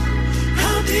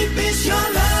 How deep is your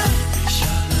love?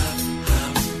 How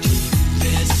deep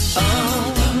is your love?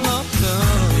 Oh, no.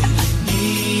 You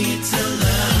need to love.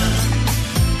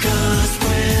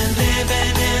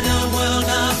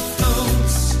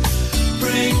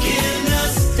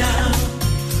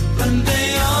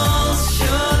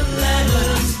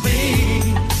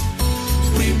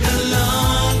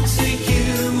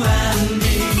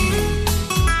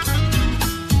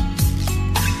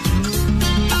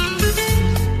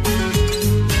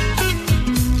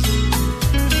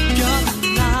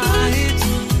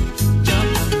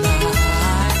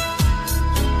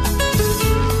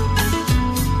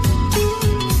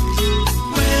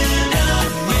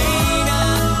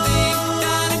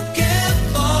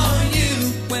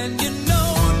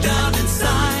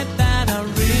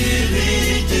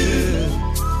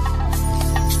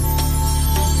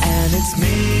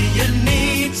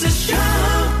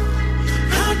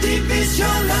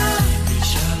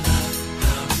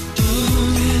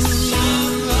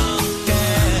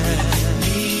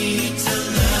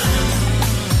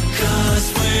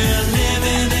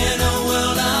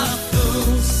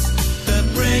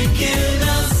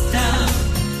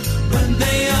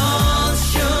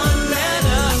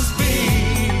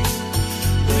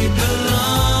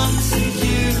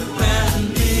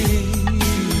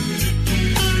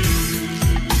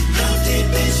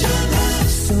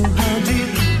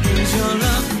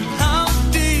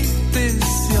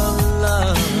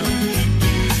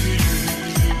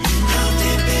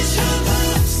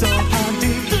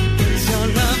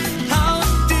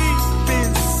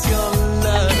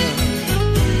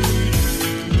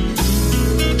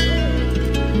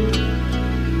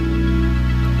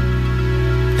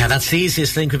 That's the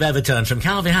easiest thing we've ever done. From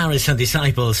Calvin Harris and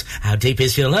Disciples, How Deep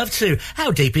Is Your Love, to How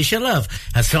Deep Is Your Love,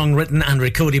 a song written and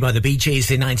recorded by the Bee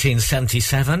Gees in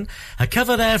 1977. A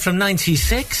cover there from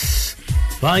 96.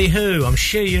 By who? I'm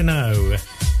sure you know.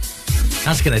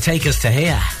 That's going to take us to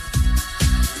here.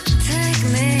 Take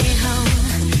me home,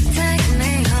 take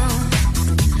me home.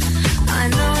 I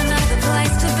know another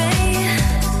place to be.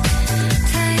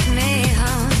 Take me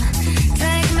home,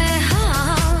 take me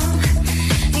home.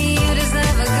 You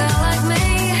deserve a girl like me.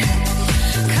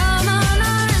 Come on,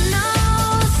 I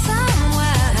know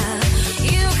somewhere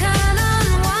you can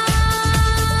unwind.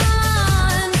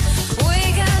 We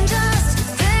can just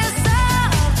disappear.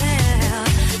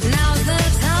 Now's the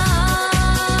time.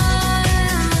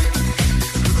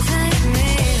 Take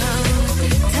me home,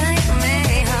 take me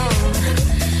home.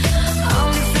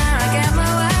 Only fair I get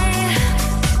my way.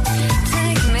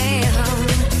 Take me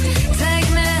home, take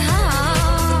me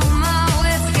home. Oh,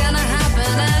 it's gonna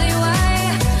happen anyway.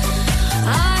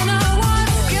 I know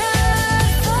what's good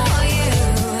for you.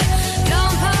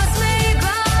 Don't pass me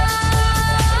by.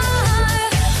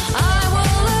 I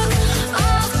will look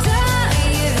after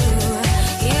you.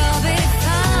 You'll be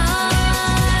fine.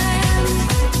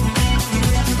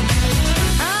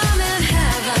 I'm in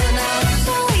heaven. I'll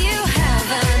show you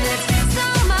heaven. It's so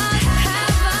much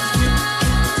heaven.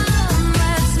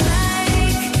 Let's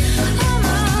make a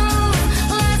move.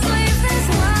 Let's leave this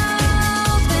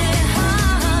world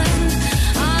behind.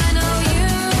 I know you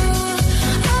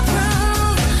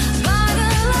approve by the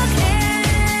look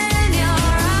in your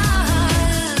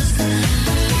eyes.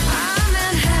 I'm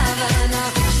in heaven.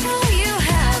 I'll show you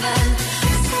heaven.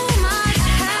 So much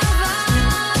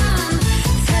heaven.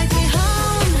 Take me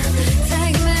home,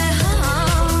 take me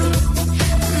home.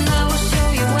 And I will show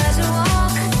you where to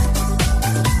walk.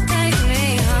 Take me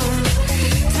home,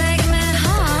 take me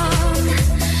home.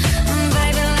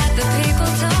 Baby, let the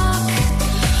people talk.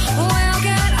 We'll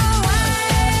get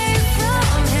away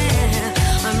from here.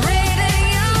 I'm reading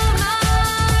your mind.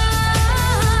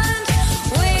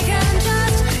 We can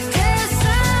just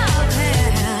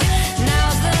disappear.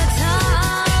 Now's the time.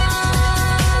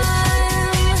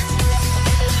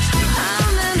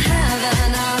 I'm in heaven.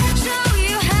 I'll show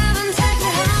you heaven. Take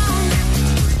me home.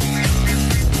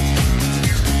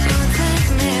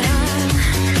 Take me home.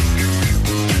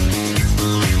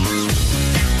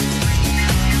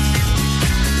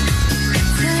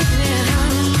 Take me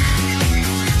home.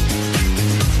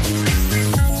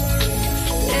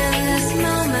 In this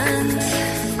moment,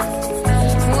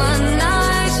 one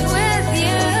night with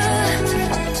you,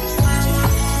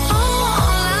 all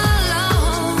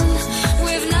alone,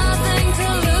 with nothing to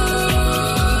lose.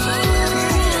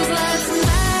 Let's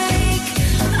make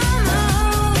a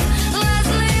move. Let's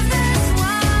leave this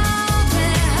world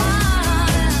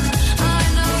behind. I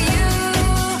know you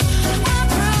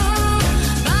approve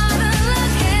by the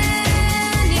look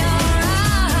in your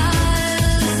eyes.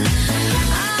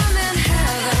 I'm in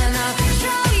heaven. I'll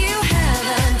show you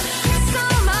heaven. So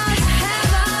much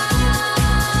heaven.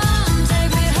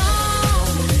 Take me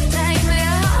home. Take me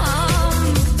home.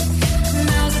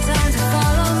 Now's the time to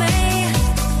follow me.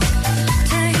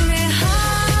 Take me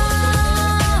home.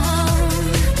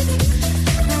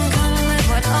 Come and live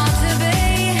what ought to be.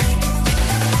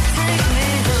 Take me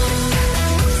home.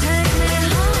 Take me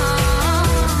home.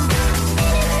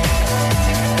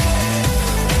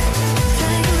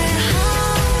 Take me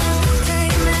home.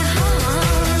 Take me home.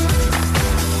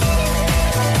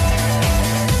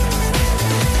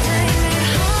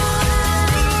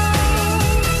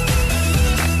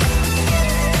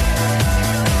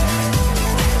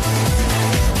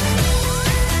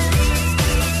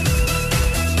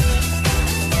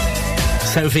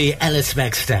 Sophie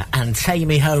Ellis-Bextor and Take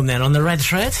Me Home then on the Red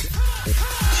Thread.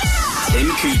 Tim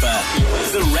Cooper,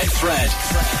 the Red Thread.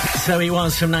 So he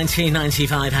was from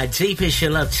 1995. How Deep Is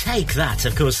Your Love? Take that.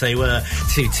 Of course they were,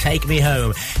 to Take Me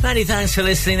Home. Many thanks for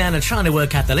listening then and trying to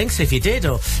work out the links if you did,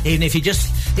 or even if you just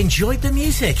enjoyed the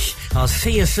music. I'll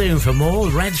see you soon for more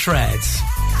Red Threads.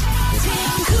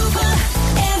 Tim Cooper,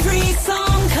 every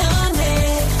song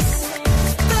connects.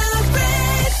 The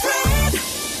Red Thread.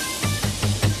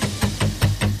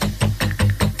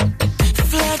 The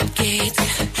floodgates,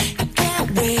 you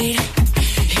can't wait.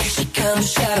 Here she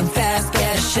comes, shut 'em fast,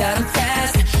 better shut 'em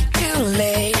fast. Too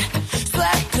late,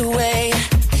 swept away.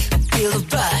 Feel the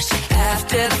rush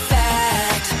after the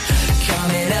fact.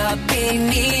 Coming up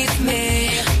beneath me.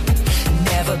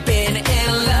 Never been in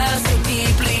love so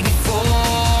deeply before.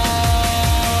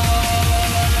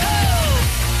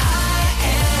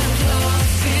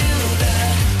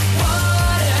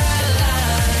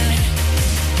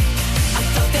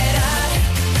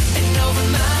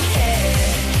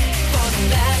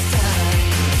 Last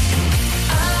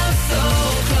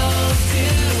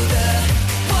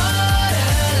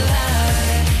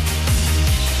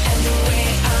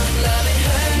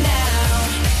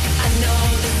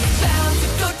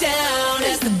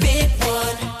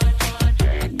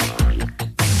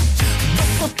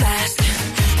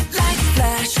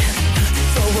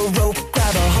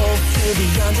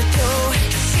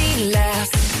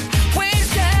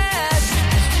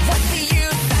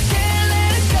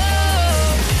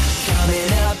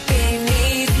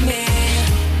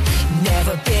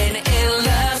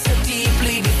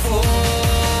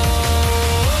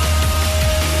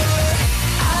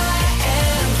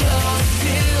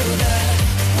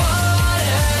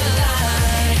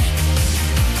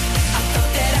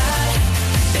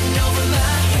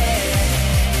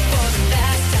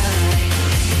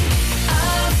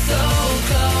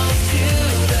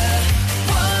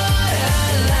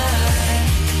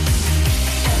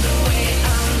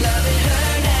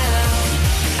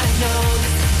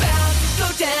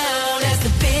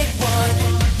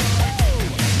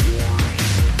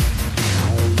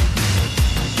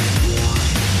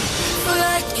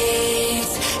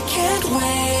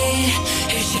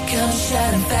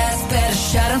shut 'em fast, better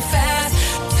shut 'em fast.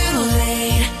 Too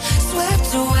late,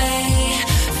 swept away,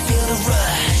 feel the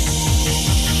rush.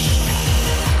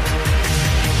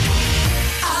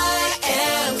 I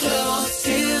am close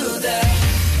to the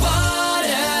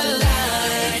waterline,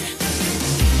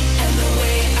 and the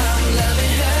way I'm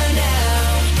loving her now,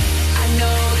 I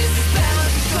know this is bound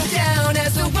to go down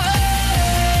as the world.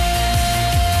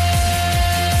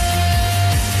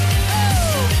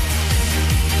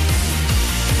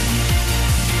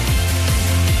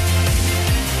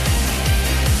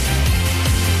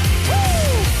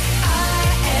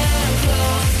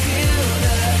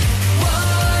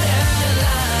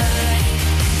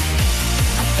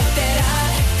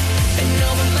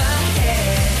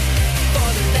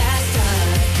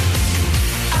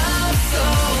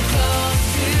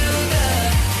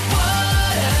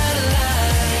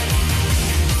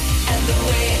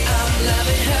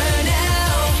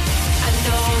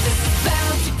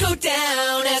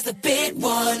 Down as the big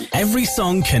one. Every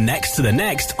song connects to the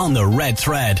next on the Red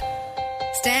Thread.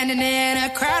 Standing in a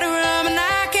crowded room and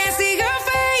I can't see your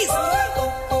face.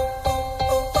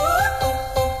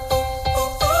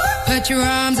 Put your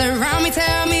arms around me,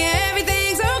 tell me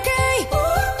everything's okay.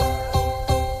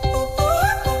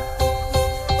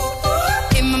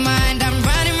 In my mind I'm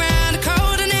running around a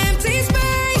cold and empty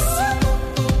space.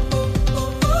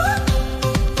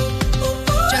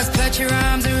 Just put your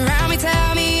arms around me,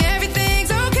 tell me everything's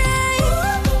okay.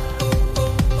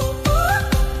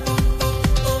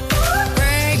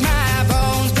 Break my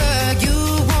bones, but you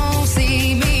won't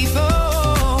see me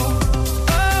fall.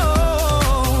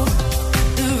 Oh,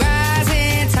 the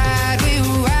rising tide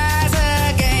will rise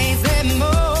against them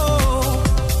all.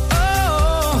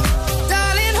 Oh,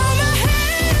 darling, hold my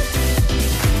hand.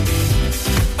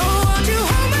 Oh, won't you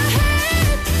hold my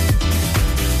hand?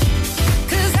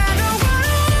 'Cause I don't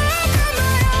wanna walk on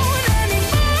my own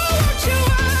anymore. Won't you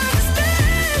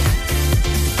understand?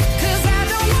 'Cause I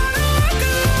don't wanna walk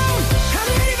alone. I'm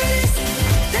ready for this.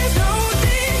 There's no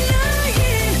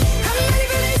denying. I'm ready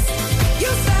for this. You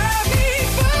stop me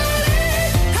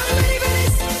falling. I'm ready for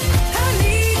this. I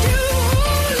need you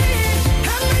holding.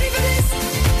 I'm ready for this.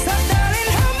 So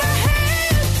darling, hold my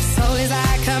hand. Soul is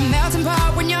like a melting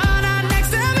pot when you're not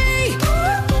next to me.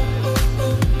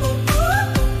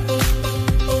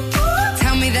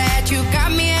 Tell me that you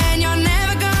got me and you're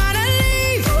never gonna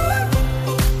leave.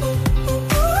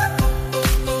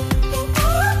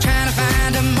 Trying to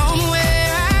find a moment where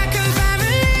I can find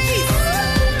relief.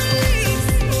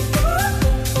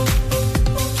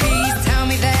 Please tell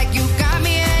me that you got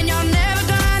me and you're never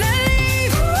gonna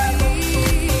leave.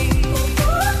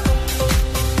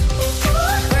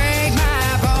 Break my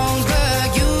bones, but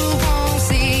you won't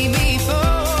see me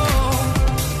fall.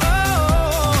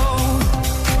 Oh,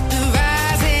 the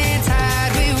rising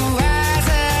tide will rise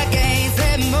against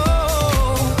them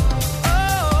all.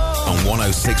 On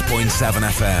 106.7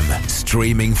 FM,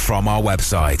 streaming from our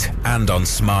website and on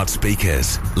smart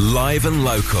speakers. Live and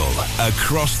local,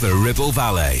 across the Ribble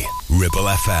Valley. Ribble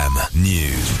FM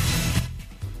News.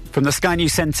 From the Sky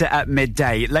News Centre at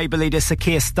midday, Labour leader Sir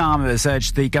Keir Starmer has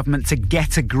urged the government to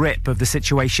get a grip of the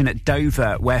situation at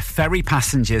Dover, where ferry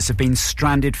passengers have been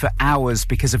stranded for hours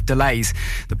because of delays.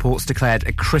 The port's declared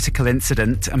a critical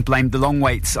incident and blamed the long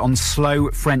waits on slow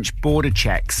French border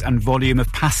checks and volume of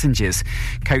passengers.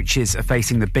 Coaches are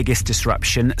facing the biggest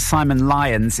disruption. Simon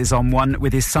Lyons is on one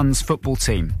with his son's football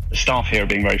team. The staff here are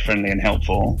being very friendly and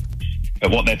helpful. But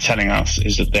what they're telling us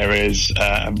is that there is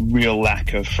a real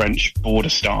lack of French border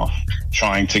staff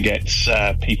trying to get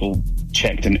people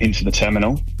checked and into the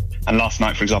terminal. And last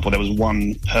night, for example, there was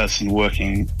one person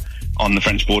working on the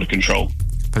French border control.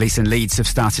 Police in Leeds have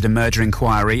started a murder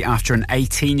inquiry after an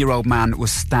 18-year-old man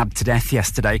was stabbed to death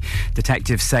yesterday.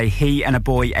 Detectives say he and a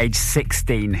boy aged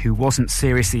 16 who wasn't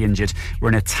seriously injured were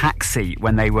in a taxi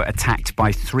when they were attacked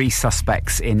by 3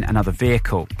 suspects in another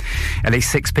vehicle. At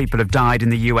least 6 people have died in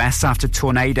the US after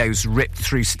tornadoes ripped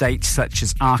through states such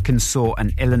as Arkansas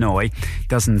and Illinois.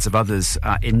 Dozens of others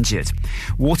are injured.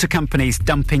 Water companies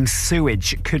dumping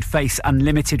sewage could face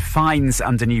unlimited fines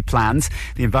under new plans.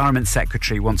 The Environment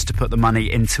Secretary wants to put the money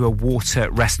into a water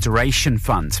restoration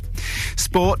fund.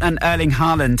 Sport, and Erling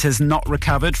Haaland has not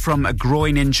recovered from a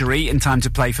groin injury in time to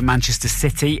play for Manchester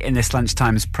City in this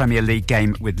lunchtime's Premier League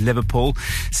game with Liverpool.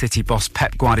 City boss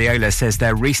Pep Guardiola says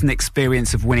their recent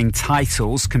experience of winning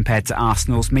titles compared to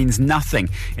Arsenal's means nothing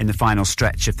in the final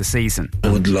stretch of the season. I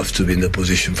would love to be in the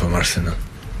position from Arsenal,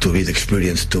 to be the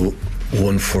experience to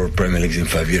won 4 Premier Leagues in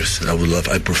 5 years.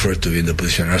 I prefer to be in the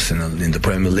position Arsenal in the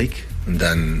Premier League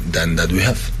than that we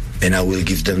have. And I will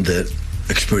give them the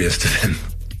experience to them.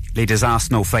 Leaders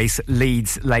Arsenal face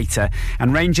Leeds later.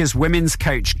 And Rangers women's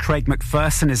coach Craig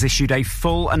McPherson has issued a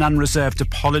full and unreserved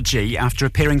apology after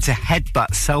appearing to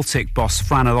headbutt Celtic boss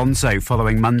Fran Alonso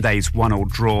following Monday's 1-1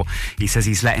 draw. He says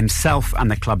he's let himself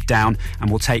and the club down and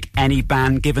will take any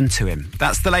ban given to him.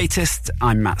 That's the latest.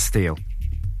 I'm Matt Steele.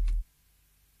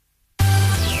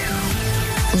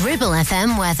 Ribble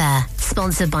FM weather,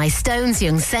 sponsored by Stones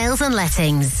Young Sales and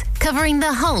Lettings, covering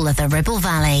the whole of the Ribble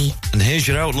Valley. And here's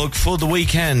your outlook for the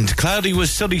weekend. Cloudy with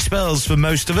sunny spells for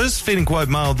most of us, feeling quite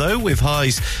mild though, with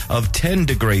highs of 10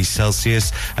 degrees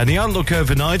Celsius. And the outlook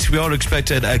overnight, we are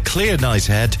expected a clear night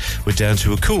ahead. We're down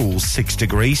to a cool 6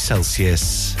 degrees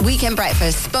Celsius. Weekend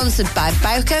breakfast, sponsored by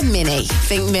Bowker Mini.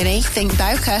 Think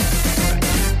Bowker.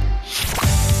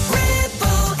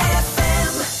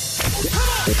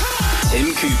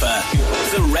 Tim Cooper,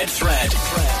 The Red Thread.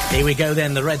 Here we go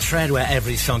then, The Red Thread, where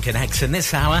every song connects. In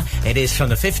this hour, it is from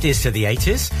the 50s to the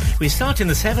 80s. We start in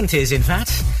the 70s, in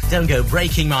fact. Don't Go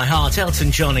Breaking My Heart,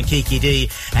 Elton John and Kiki D.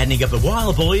 Ending up the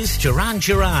Wild Boys, Duran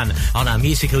Duran. On our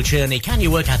musical journey, can you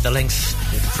work out the links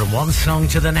from one song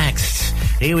to the next?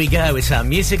 Here we go, it's our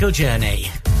musical journey.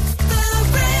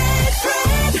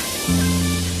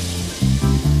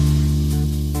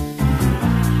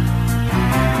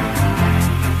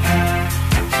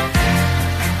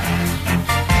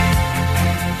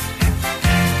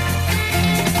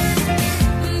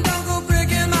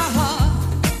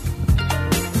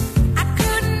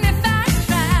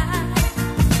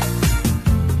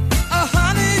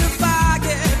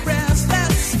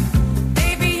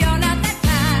 Baby, you're not that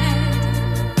kind.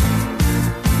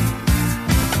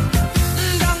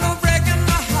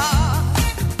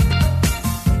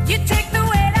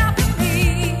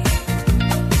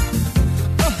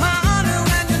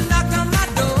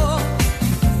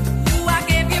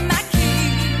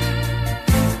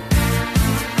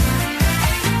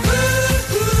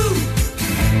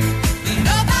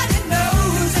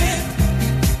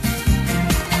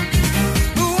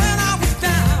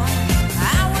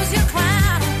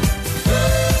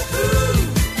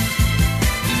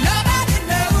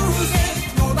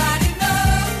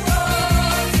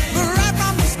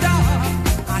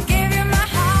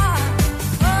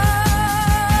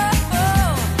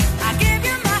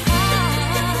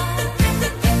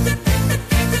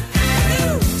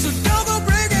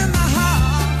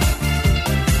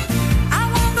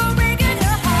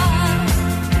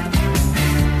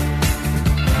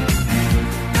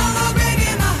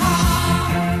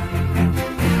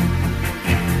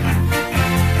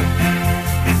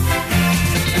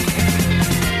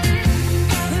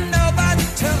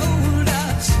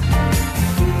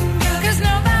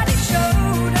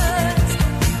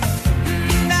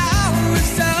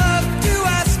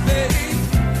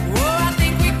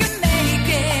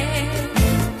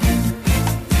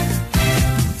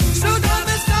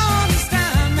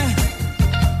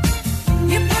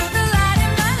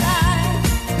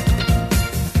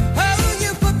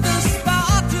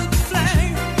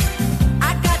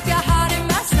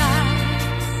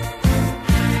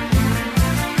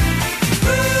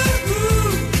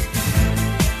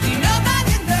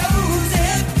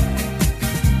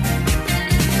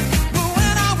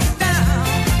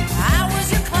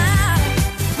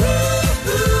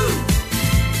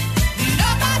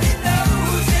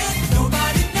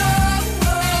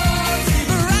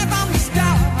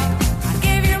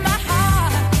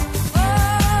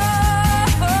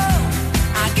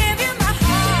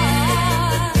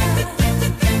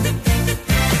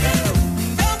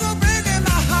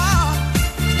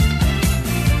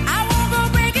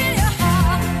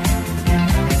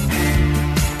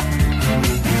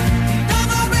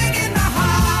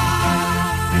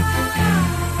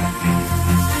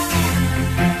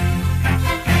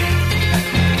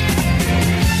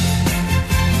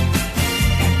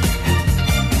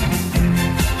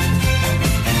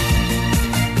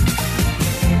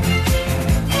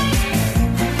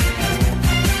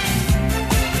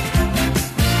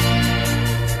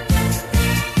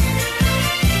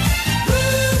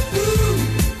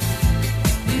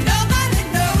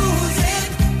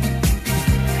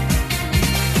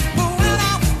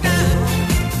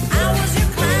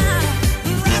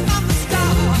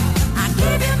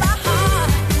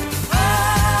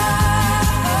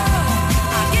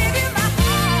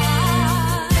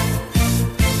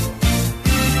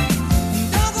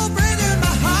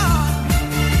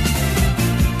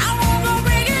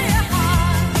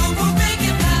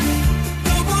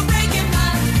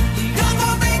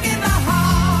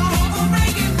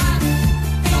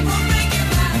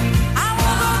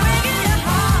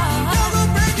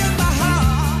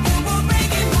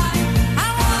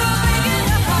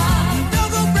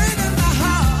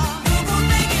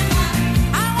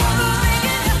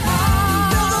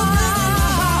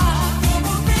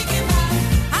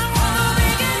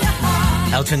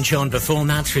 Elton John before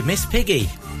that with Miss Piggy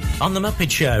on The Muppet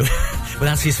Show. Well,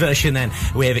 that's his version then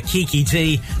with Kiki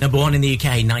D, number 1 in the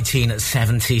UK,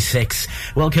 1976.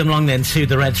 Welcome along then to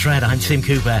The Red Thread. I'm Tim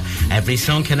Cooper. Every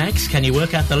song connects. Can you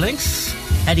work out the links?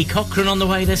 Eddie Cochran on the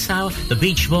way this hour. The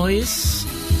Beach Boys.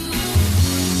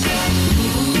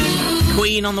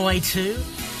 Queen on the way too.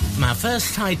 My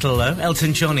first title though,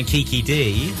 Elton John and Kiki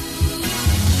D.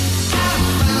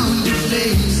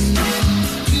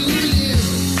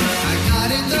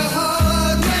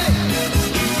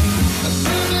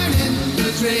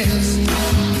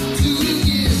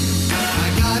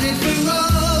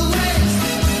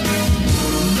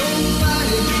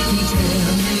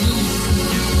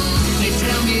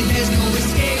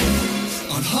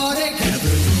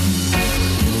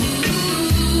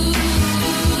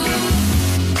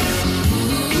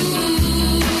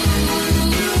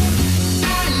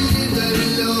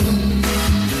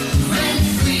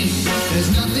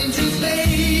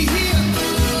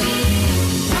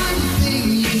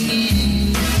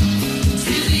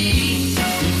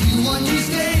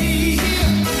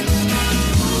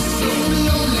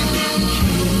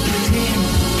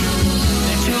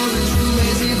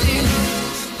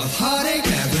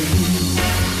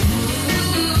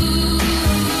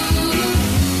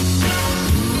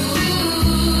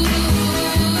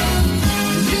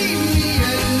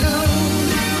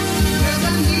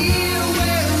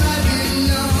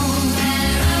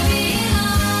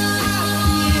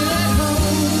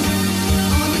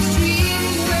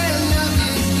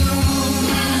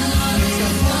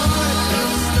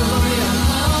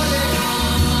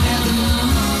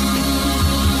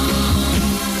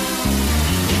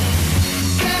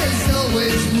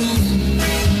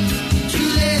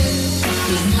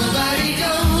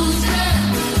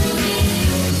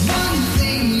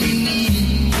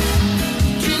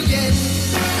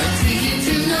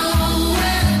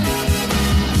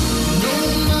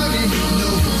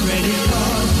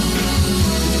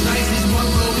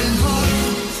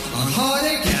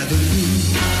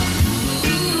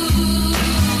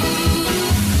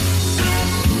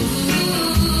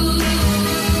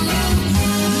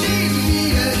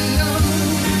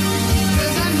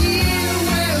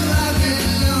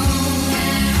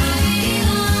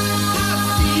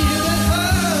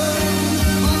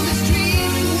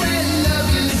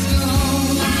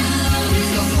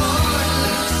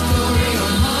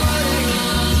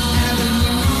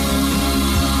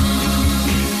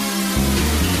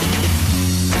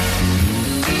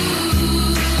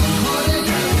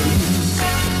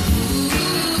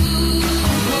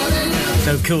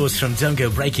 Of course, from Don't Go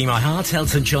Breaking My Heart,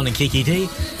 Elton John and Kiki D,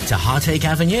 to Heartache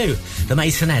Avenue. The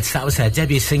Maisonettes, that was their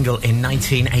debut single in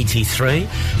 1983.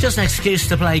 Just an excuse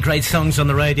to play great songs on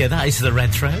the radio, that is the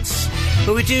Red Threads.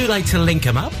 But we do like to link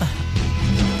them up.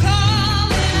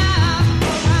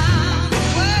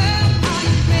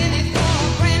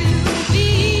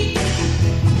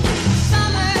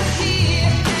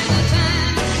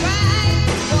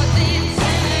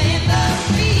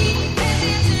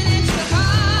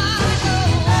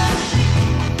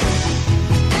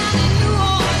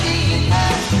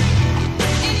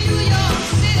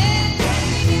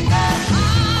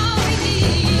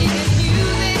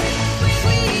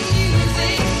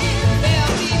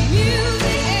 Music,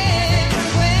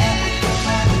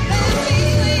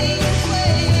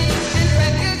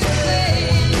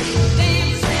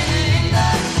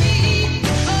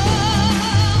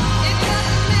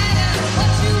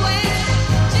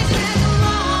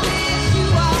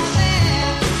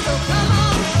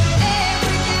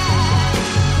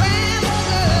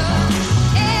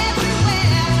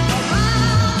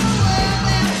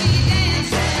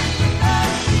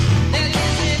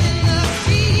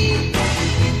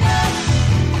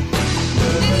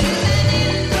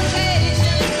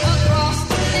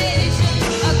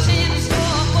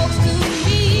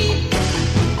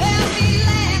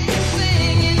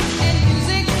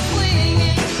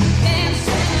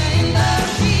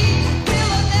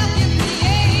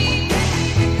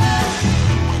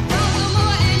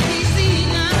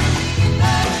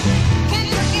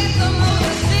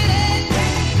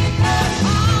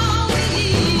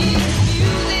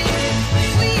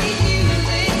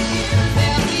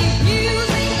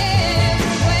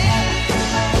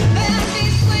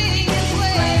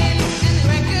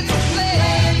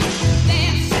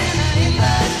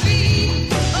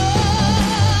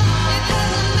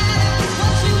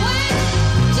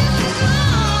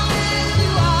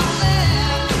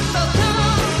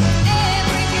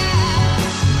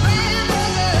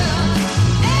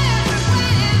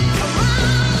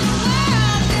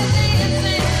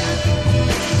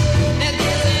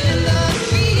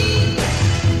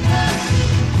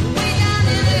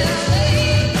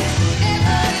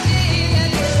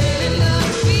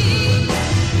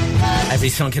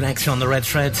 song connects on the Red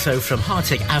Thread. So from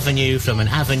Hartic Avenue, from an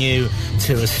avenue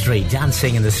to a street,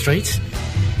 Dancing in the Street.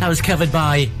 That was covered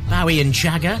by Bowie and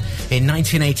Jagger in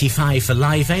 1985 for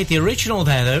Live Aid. The original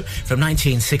there, though, from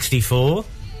 1964.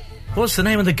 What's the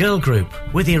name of the girl group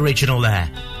with the original there?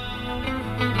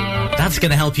 That's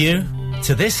going to help you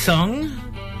to this song.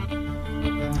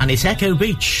 And it's Echo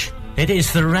Beach. It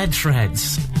is the Red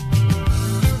Threads.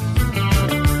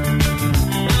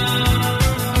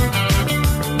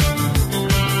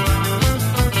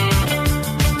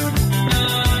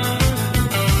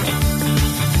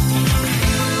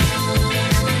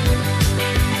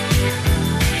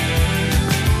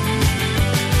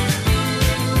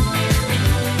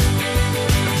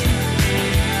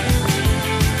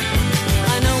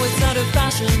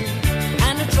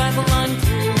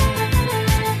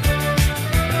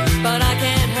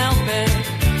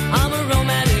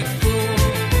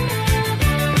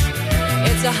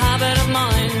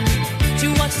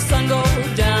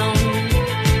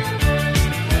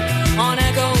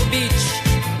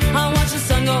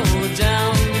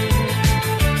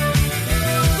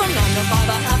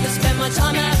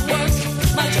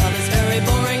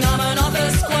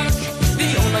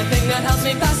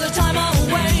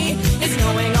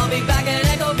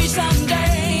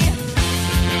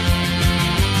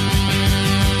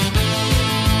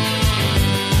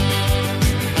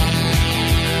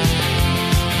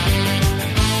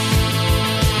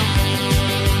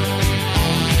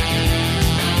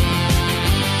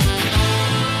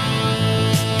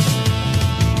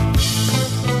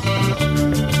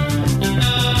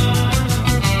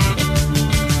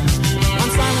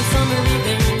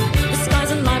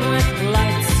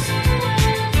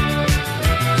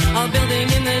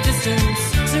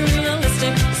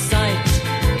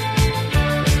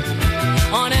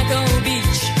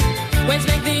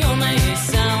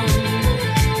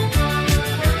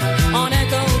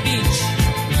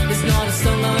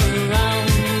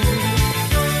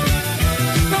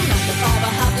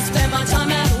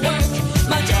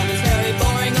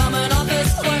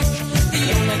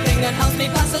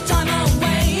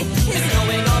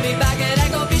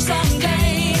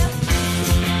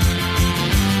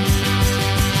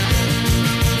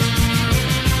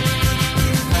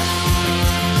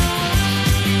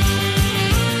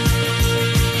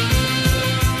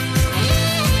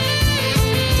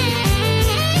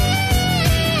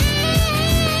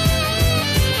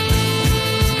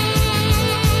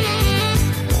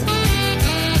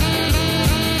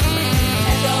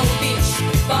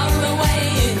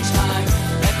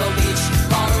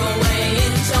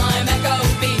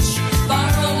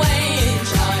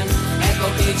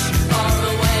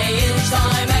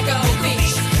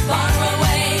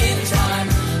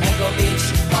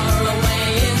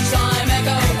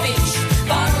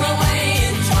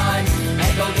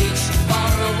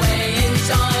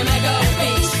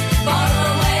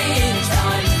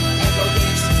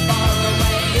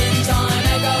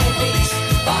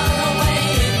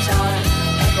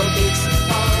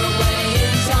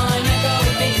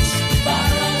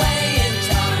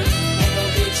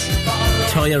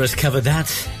 Has covered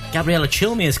that. Gabriella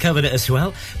Chilmy has covered it as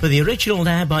well. But the original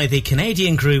there by the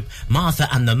Canadian group Martha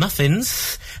and the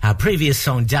Muffins. Our previous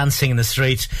song, Dancing in the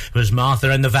Street, was Martha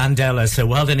and the Vandellas. So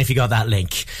well done if you got that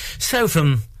link. So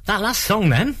from that last song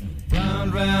then.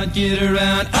 Round, round, get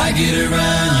around, I get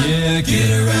around, yeah, get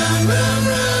around, round,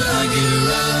 round, I get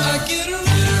around, I get around.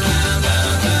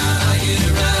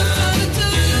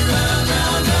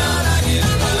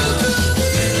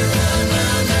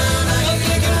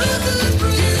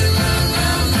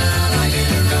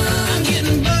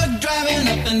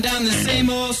 Down the same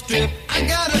old strip, I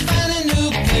gotta find a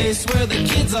new place where the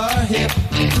kids are hip.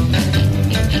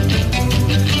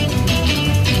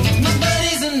 My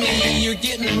buddies and me, you're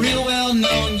getting real well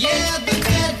known. Yeah, the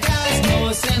bad guys know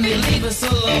us and they leave us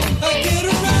alone. I get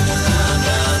around, round,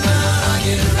 round, round, I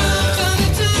get around. Get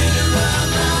around,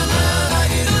 round, round, I get around. Get around, round, round, I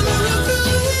get around.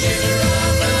 Get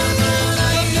around, round, round,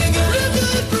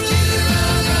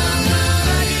 I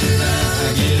get around.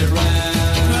 I get around.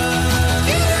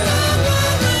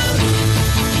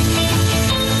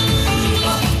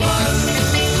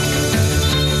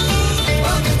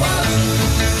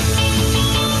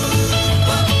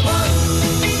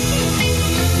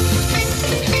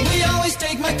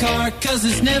 Car, cause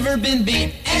it's never been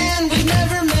beat, and we've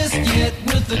never missed yet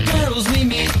with the girls we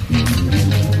meet.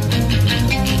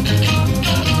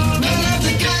 None of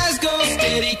the guys go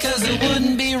steady, cause it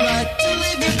wouldn't be right to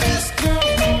leave your best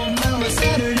girl home on a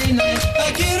Saturday night.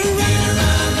 I get around,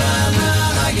 round, round,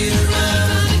 round, I get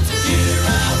around. Get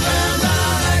around, round,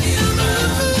 round, I get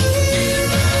around. Get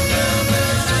around, round,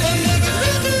 round, I get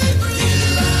around. Get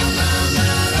around, round, round,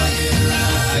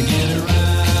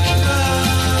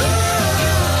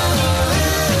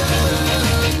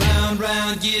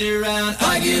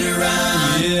 I get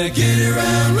around, yeah, get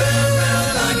around, round,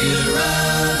 round, I get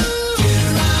around. Get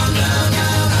around, round,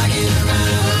 round, I get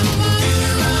around. Get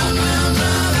around, round,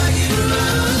 round, I get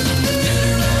around. Get around,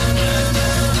 round,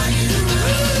 round, I get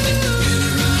around.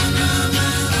 Get around, round,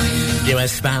 round, I get around.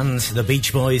 US band, The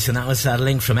Beach Boys, and that was a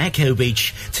link from Echo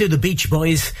Beach to The Beach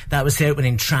Boys. That was the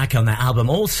opening track on their album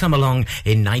All Summer Long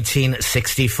in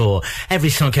 1964. Every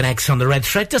song connects on the Red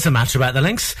Thread. Doesn't matter about the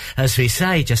links, as we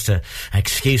say, just an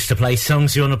excuse to play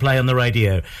songs you want to play on the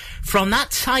radio. From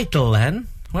that title, then,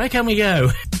 where can we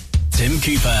go? Tim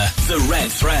Cooper, The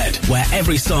Red Thread, where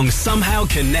every song somehow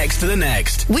connects to the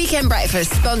next. Weekend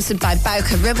Breakfast, sponsored by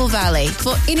Bowker Ribble Valley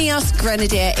for Ineos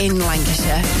Grenadier in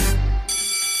Lancashire.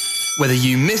 Whether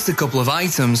you missed a couple of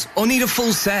items or need a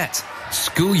full set,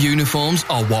 school uniforms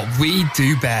are what we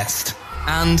do best.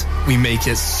 And we make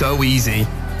it so easy.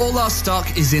 All our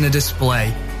stock is in a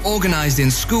display, organised in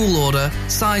school order,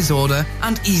 size order,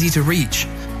 and easy to reach.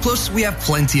 Plus, we have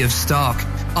plenty of stock.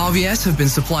 RVS have been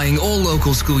supplying all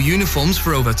local school uniforms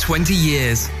for over 20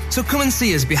 years. So come and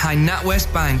see us behind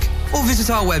NatWest Bank or visit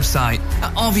our website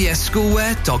at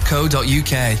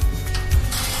rvsschoolwear.co.uk.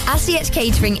 RCH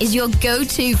Catering is your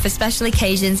go-to for special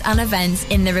occasions and events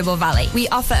in the Ribble Valley. We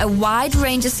offer a wide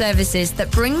range of services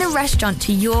that bring the restaurant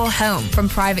to your home, from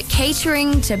private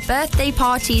catering to birthday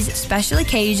parties, special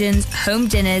occasions, home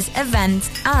dinners, events,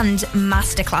 and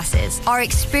masterclasses. Our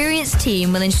experienced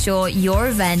team will ensure your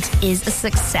event is a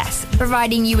success,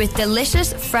 providing you with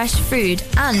delicious, fresh food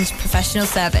and professional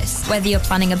service. Whether you're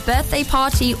planning a birthday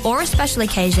party or a special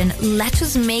occasion, let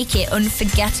us make it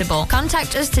unforgettable.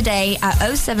 Contact us today at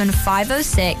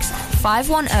 07506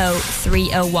 510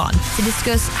 301 to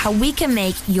discuss how we can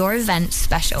make your event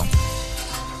special.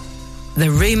 The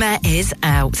rumour is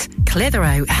out.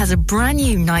 Clitheroe has a brand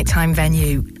new nighttime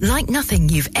venue, like nothing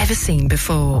you've ever seen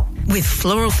before. With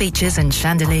floral features and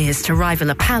chandeliers to rival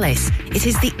a palace, it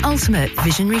is the ultimate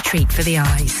visionary treat for the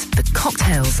eyes. The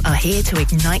cocktails are here to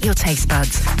ignite your taste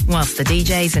buds, whilst the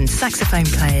DJs and saxophone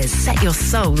players set your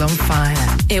soul on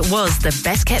fire. It was the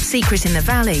best kept secret in the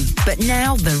valley, but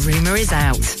now the rumour is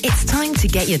out. It's time to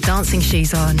get your dancing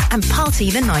shoes on and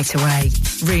party the night away.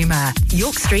 Rumour,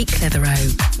 York Street,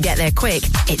 Clitheroe. Get there quick,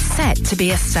 it's set to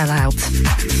be a sellout.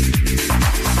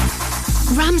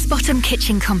 Ramsbottom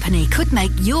Kitchen Company could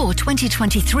make your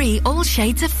 2023 all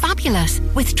shades of fabulous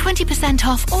with 20%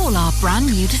 off all our brand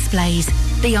new displays.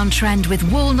 Be on trend with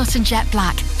walnut and jet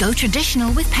black. Go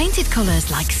traditional with painted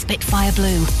colours like Spitfire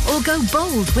Blue. Or go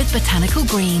bold with botanical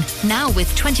green. Now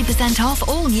with 20% off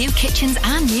all new kitchens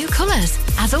and new colours.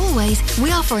 As always,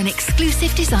 we offer an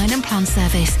exclusive design and plan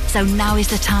service. So now is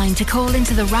the time to call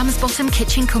into the Ramsbottom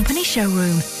Kitchen Company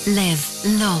showroom. Live,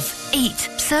 love, eat.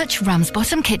 Search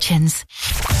Ramsbottom Kitchens.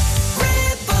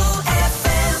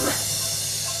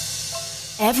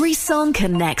 Every song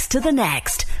connects to the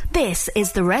next. This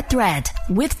is The Red Thread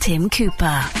with Tim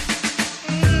Cooper.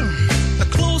 The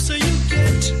closer you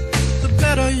get, the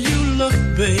better you look,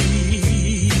 baby.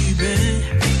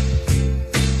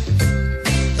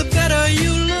 The better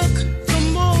you look, the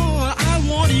more I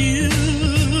want you.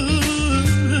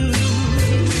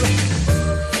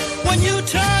 When you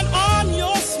turn on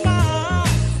your smile,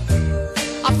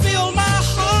 I feel my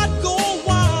heart go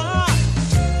wild.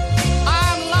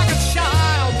 I'm like a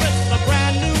child with a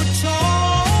brand new toy,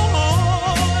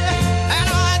 and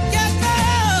I get the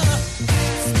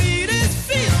sweetest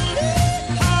feeling,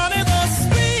 honey, the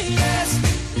sweetest,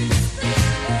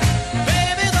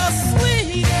 baby, the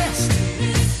sweetest,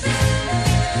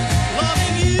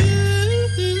 loving you,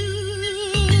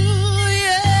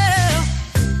 yeah.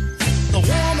 The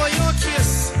warmer your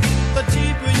kiss, the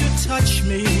deeper you touch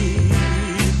me,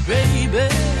 baby.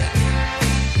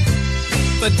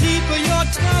 The deeper your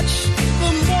touch,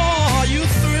 the more you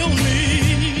thrill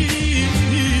me.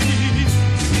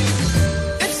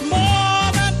 It's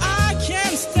more than I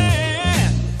can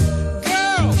stand.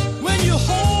 Girl, when you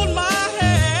hold my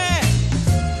hand,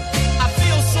 I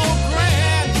feel so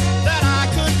grand that I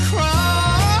could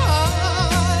cry.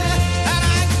 And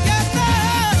I get the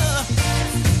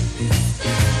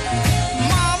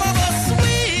mama, the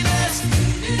sweetest,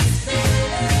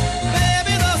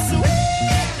 baby, the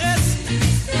sweetest,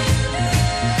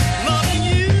 loving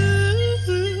you.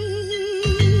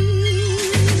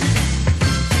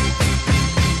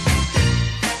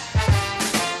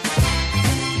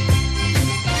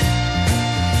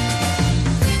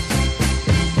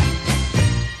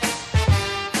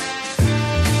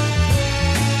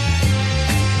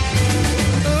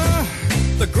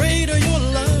 The greater your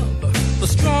love, the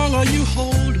stronger you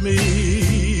hold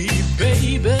me,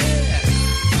 baby.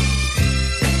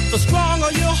 The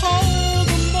stronger you hold,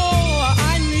 the more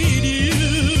I need you.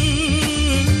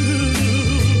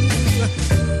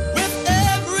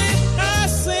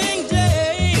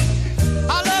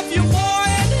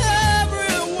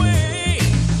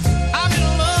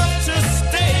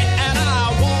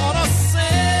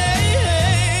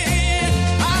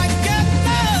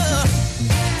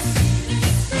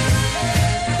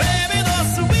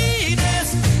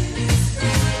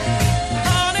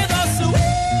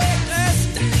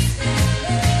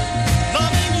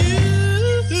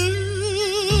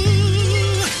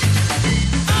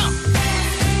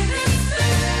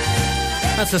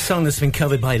 That's a song that's been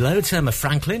covered by loads. Emma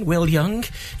Franklin, Will Young,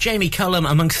 Jamie Cullum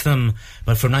amongst them.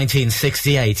 But from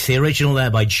 1968, the original there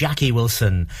by Jackie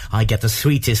Wilson. I Get the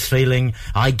Sweetest Feeling.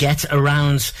 I Get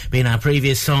Around being our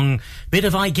previous song. Bit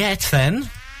of I Get then.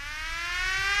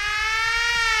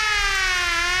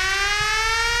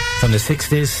 From the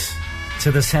 60s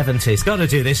to the 70s. Got to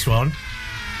do this one.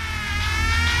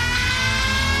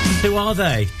 Who are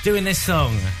they doing this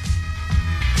song?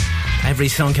 Every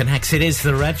song connects. It is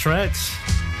the Red Threads.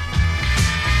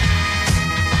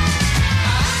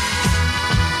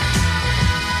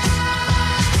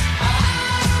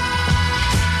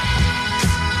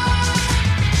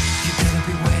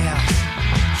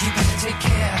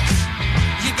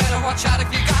 Watch out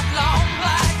if you got long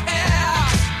black hair.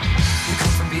 You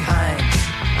come from behind,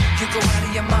 you go out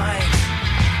of your mind.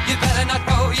 You better not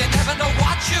go, you never know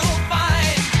what you'll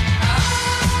find.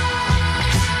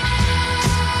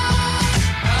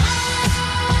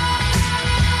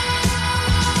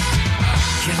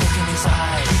 You look in his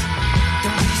eyes,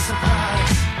 don't be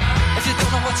surprised if you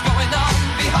don't know what's going on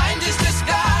behind his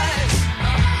disguise.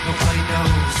 Nobody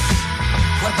knows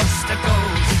where Buster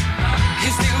goes. You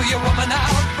steal your woman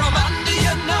out from under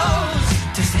your nose.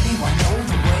 Does anyone know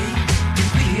the way? Did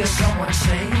we hear someone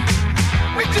say?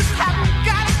 We just haven't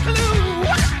got a clue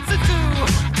what to do.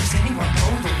 Does anyone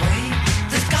know the way?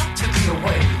 There's got to be a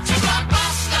way to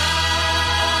Blockbuster.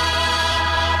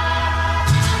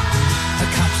 The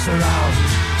cops are out.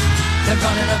 They're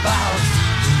running about.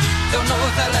 Don't know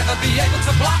if they'll ever be able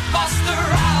to block Buster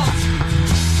out.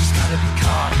 He's gotta be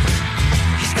caught.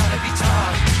 He's gotta be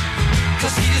taught.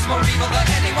 'Cause he is more evil than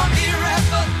anyone here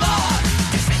ever thought.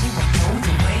 Does anyone know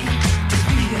the way? Did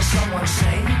we hear someone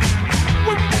say?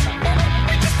 We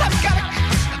just haven't got it.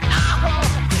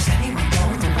 Does anyone know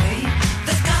the way?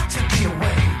 There's got to be a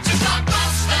way to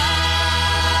Blockbuster.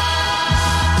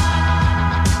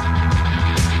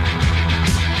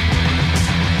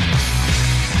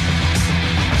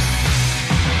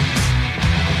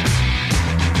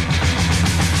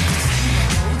 Does anyone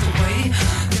know the way?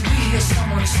 Did we hear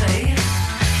someone say?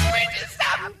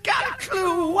 Got a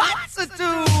clue what to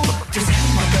do. Does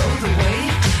anyone know the way?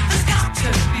 There's got to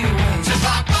be a way to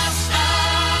Blockbuster.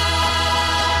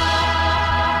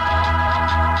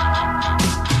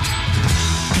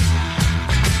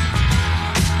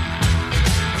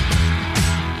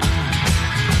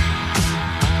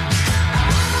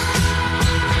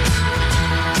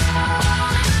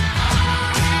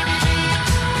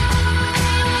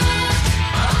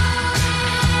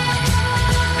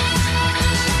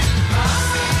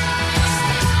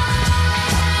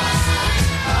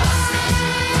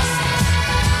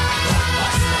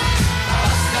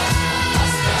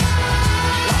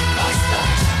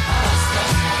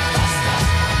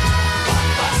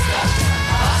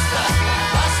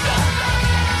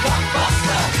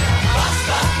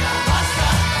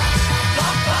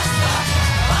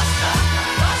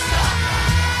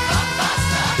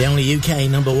 The only UK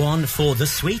number one for The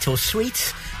Sweet or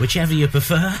Sweet, whichever you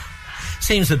prefer.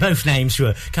 Seems that both names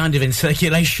were kind of in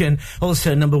circulation.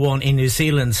 Also number one in New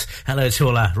Zealand. Hello to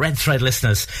all our Red Thread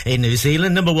listeners in New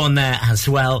Zealand. Number one there as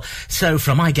well. So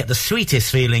from I Get the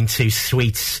Sweetest Feeling to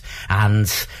Sweets. And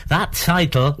that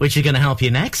title, which is going to help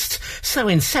you next. So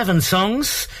in 7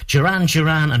 songs, Duran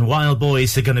Duran and Wild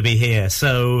Boys are going to be here.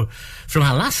 So from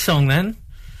our last song then,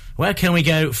 where can we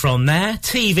go from there?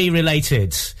 TV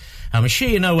related. I'm sure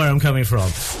you know where I'm coming from.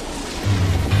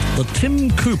 The Tim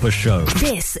Cooper Show.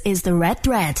 This is the Red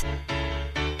Thread.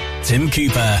 Tim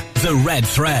Cooper, The Red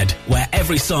Thread, where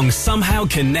every song somehow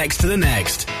connects to the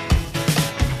next.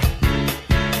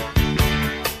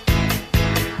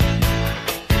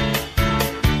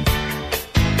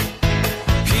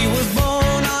 He was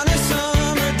born on a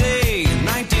summer day in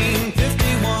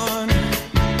 1951.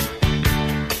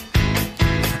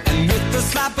 And with the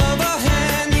slap of a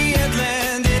hand, he had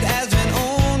landed as an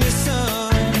only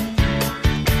son.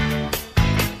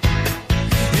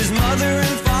 His mother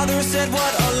and father said,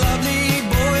 what a lovely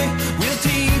boy. We'll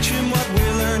teach him what we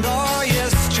learned. Oh,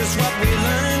 yes, just what we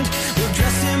learned. We'll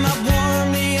dress him up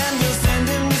warmly and we'll send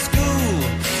him to school.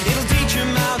 It'll teach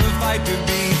him how to fight to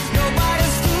be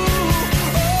nobody's fool.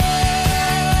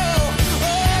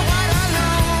 Oh, what a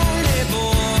lonely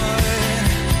boy.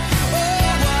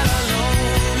 Oh, what a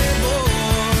lonely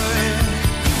boy.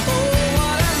 Oh,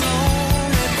 what a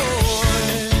lonely boy.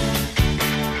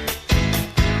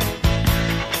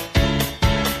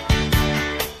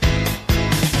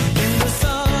 In the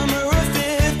summer of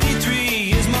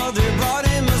 53, his mother brought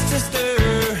him a sister.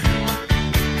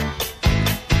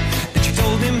 And she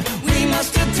told him, we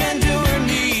must attend to her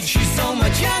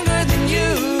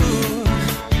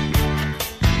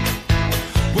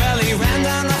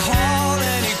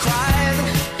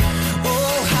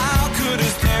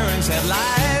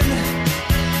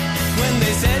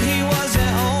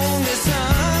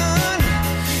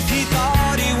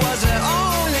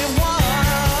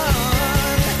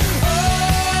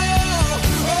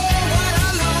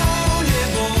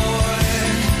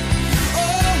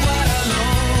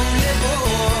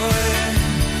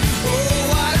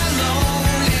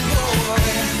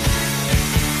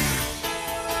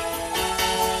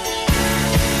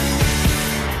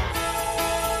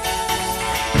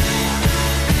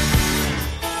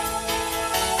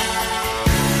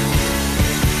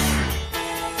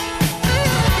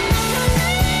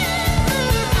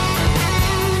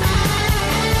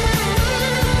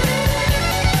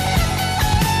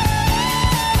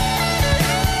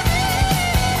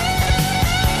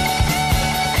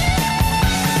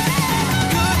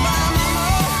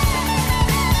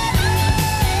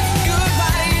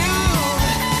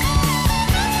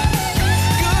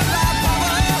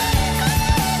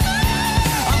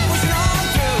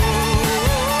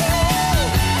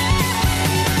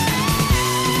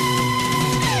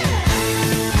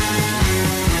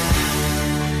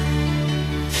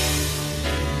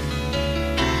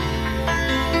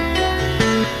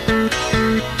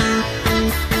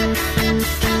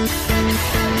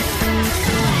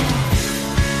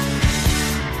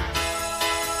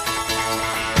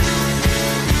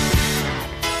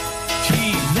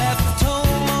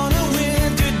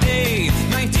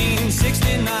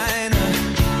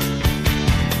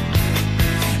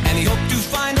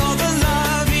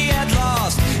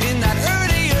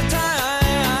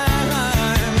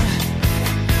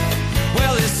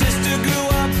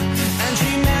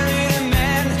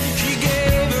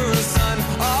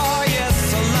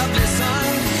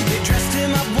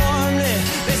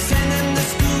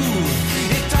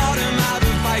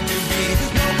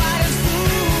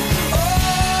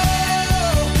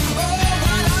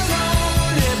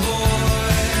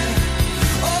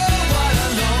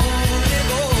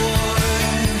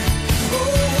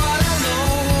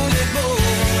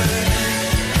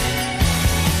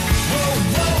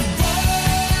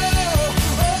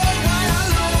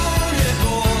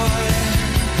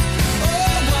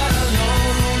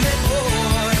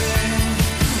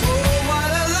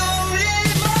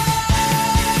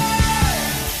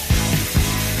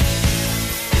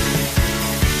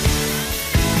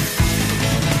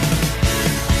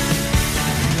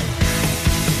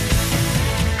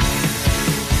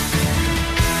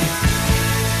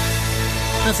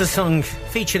That's a song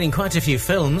featured in quite a few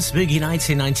films. Boogie Nights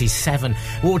in 97,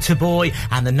 Waterboy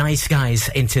and The Nice Guys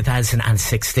in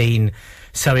 2016.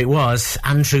 So it was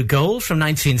Andrew Gold from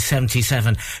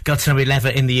 1977, got to number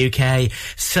 11 in the UK.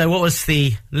 So what was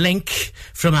the link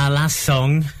from our last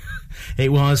song?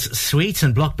 It was Sweet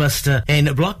and Blockbuster. In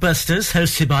Blockbusters,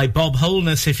 hosted by Bob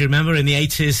Holness, if you remember, in the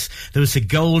 80s, there was a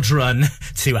gold run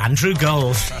to Andrew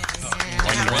Gold.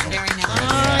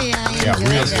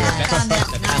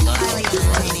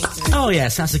 Oh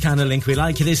yes, that's the kind of link we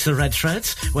like. It is the Red Thread,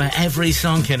 where every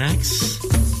song connects.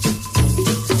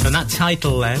 And that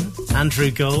title then, Andrew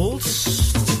Gold.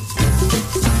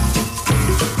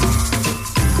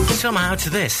 Somehow to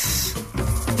this.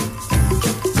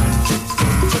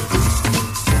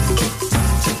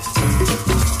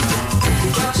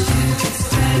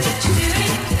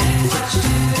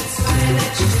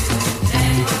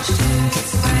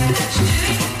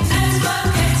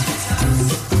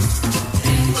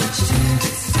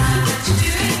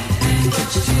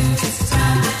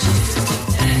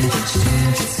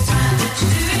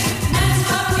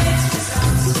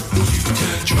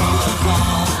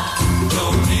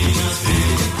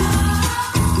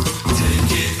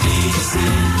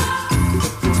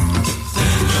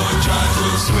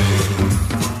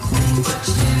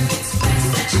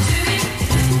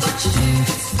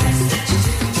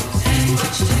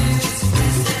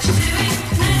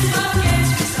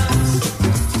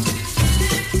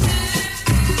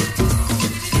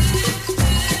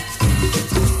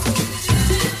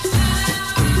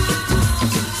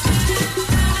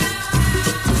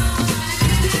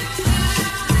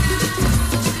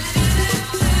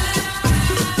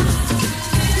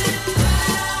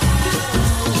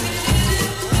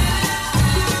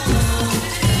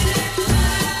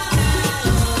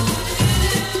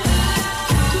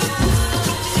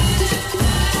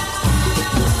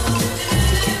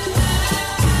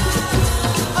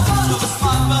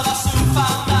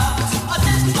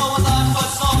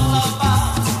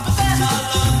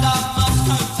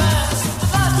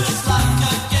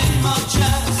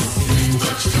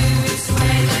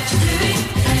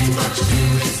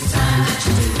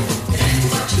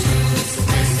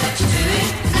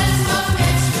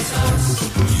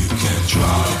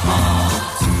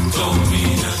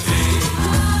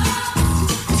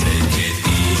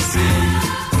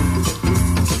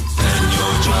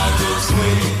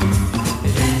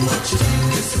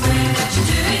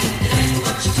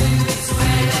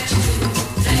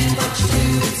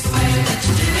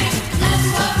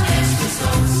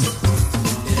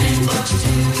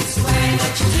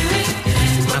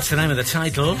 The name of the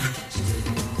title.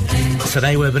 So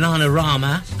they were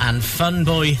Bananarama and Fun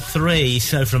Boy 3.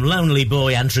 So from Lonely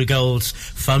Boy, Andrew Gold's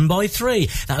Fun Boy 3.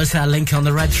 That was our link on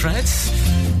the Red Threads.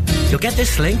 You'll get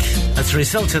this link as a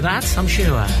result of that, I'm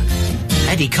sure.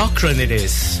 Eddie Cochran it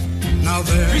is. Now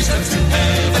there are 3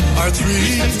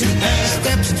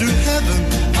 steps to heaven.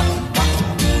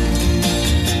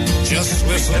 Just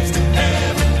listen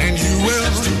and you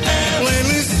will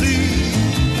plainly see.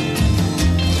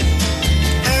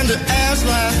 And as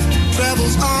life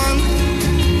travels on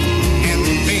and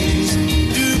things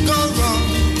do go wrong,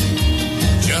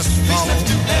 just follow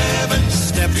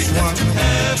steps 1, 2,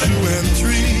 and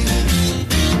 3.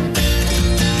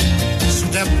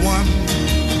 Step 1,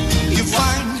 you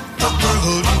find a girl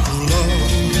you love.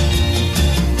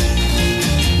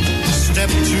 Step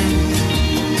 2,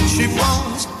 she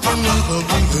falls in love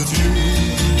with you.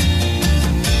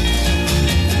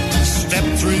 Step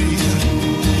 3,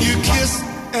 you kiss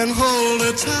and hold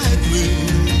her tightly.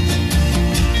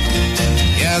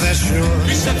 Yeah, that sure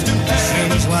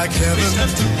seems like heaven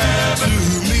to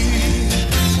me.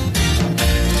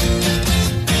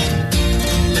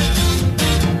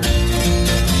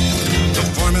 The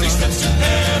formula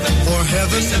for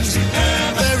heaven is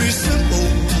very simple.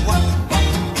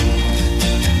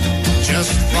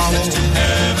 Just follow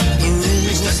the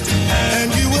rules and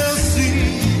you will see.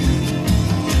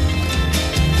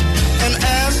 And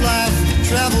as life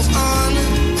travels on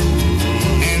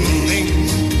and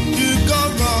things do go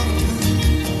wrong,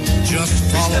 just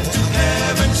follow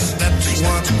steps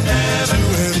 1, 2,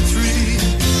 and 3.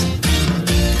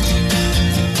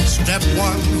 Step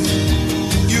 1,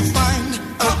 you find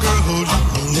a girl you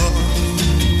love.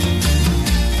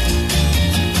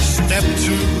 Step 2,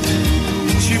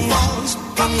 she falls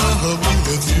in love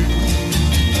with you.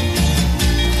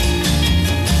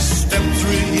 Step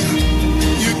 3,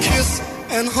 you kiss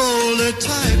and hold her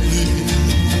tightly.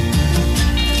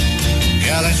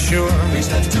 Yeah, that sure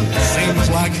seems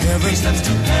like heaven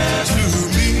to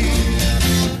me.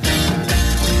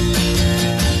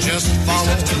 Just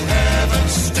follow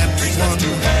steps 1, 2,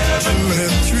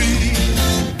 and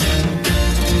 3.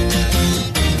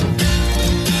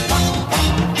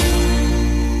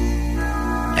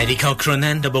 Eddie Cochran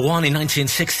then, number 1 in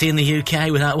 1960 in the UK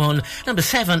with that one. Number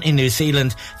 7 in New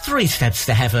Zealand, 3 Steps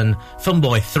to Heaven,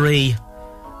 Funboy 3.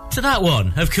 To that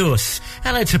one, of course.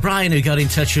 Hello to Brian who got in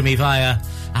touch with me via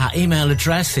our email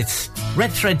address. It's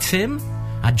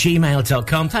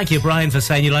redthreadtim@gmail.com. Thank you, Brian, for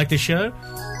saying you like the show.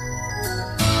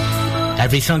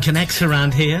 Every song connects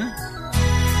around here.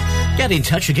 Get in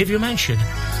touch, I'll give you a mention.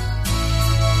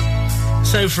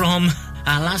 So from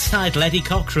our last title, Eddie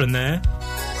Cochran there,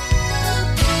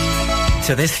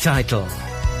 to this title.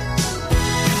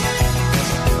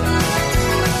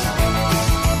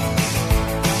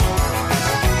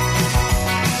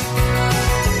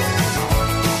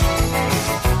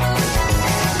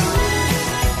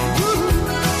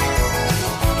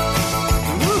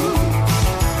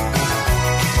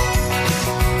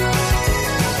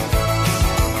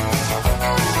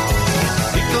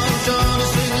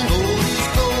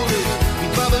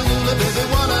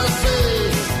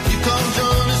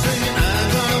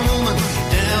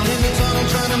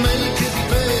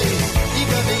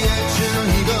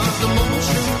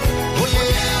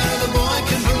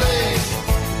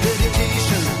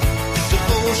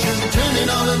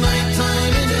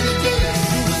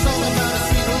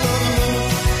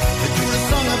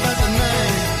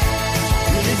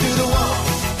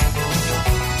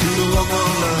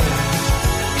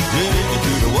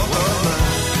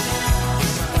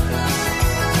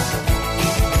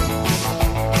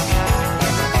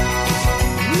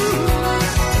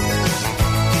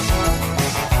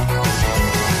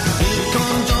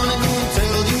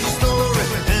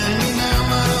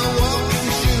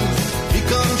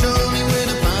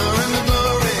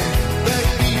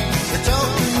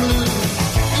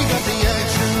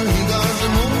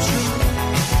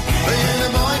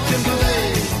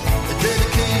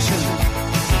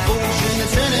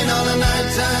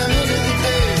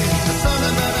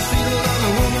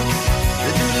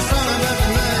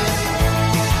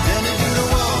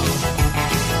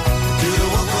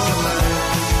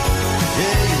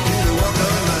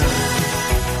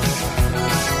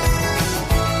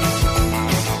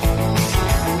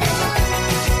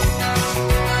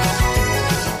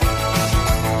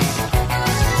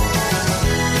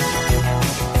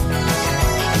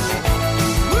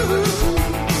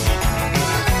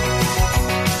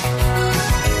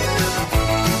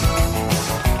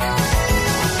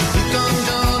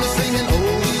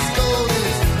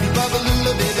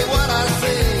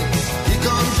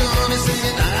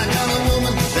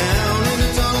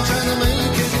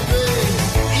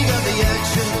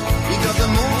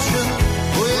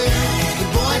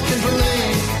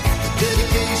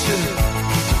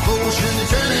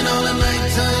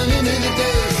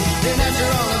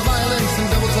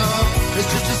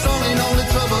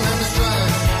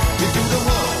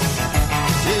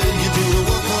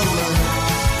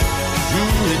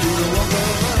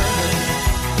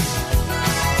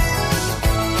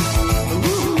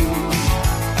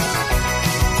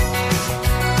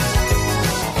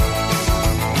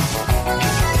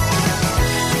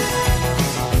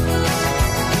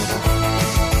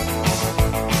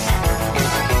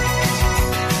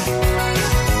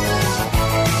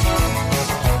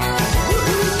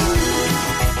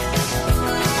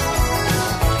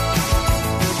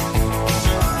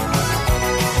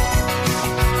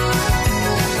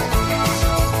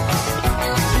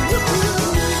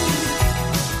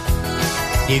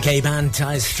 UK band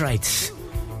Dire Straits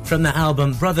from the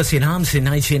album Brothers in Arms in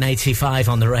 1985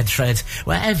 on the Red Thread,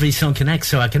 where every song connects.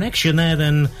 So our connection there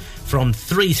then from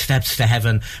 3 Steps to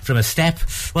Heaven, from a step,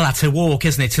 well, that's a walk,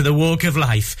 isn't it, to the walk of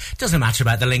life. Doesn't matter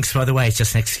about the links, by the way, it's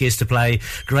just an excuse to play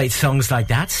great songs like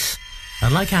that.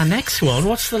 And like our next one,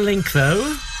 what's the link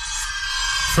though?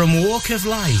 From Walk of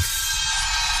Life.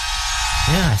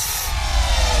 Yes.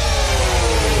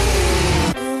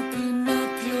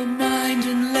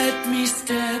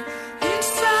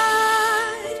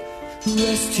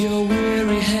 Rest your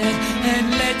weary head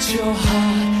and let your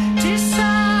heart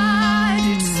decide.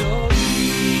 It's so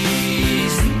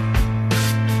easy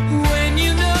when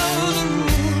you know the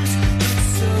rules.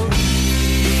 It's so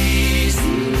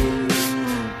easy.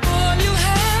 All you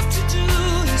have to do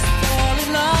is fall in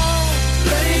love.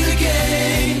 Play the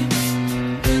game.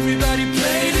 Everybody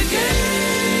play the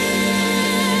game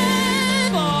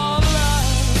of love.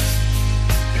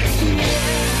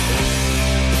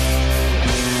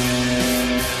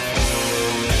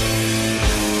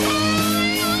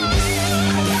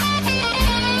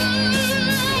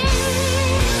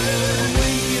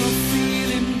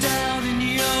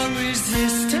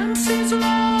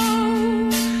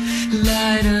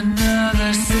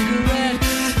 Another cigarette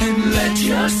and let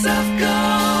yourself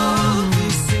go.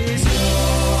 This is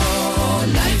your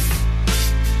life.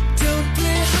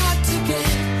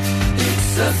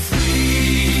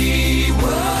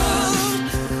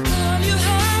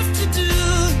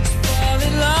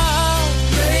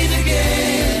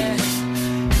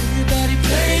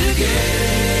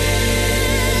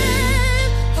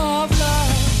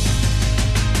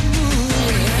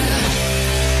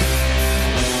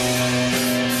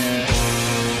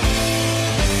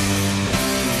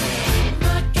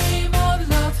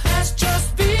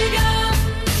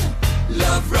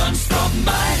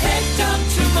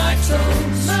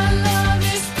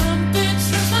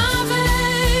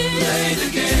 play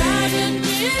the game. Driving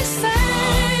me insane.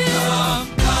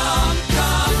 Come,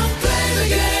 play the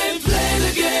game, play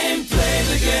the game, play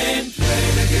the game,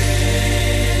 play the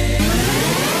game.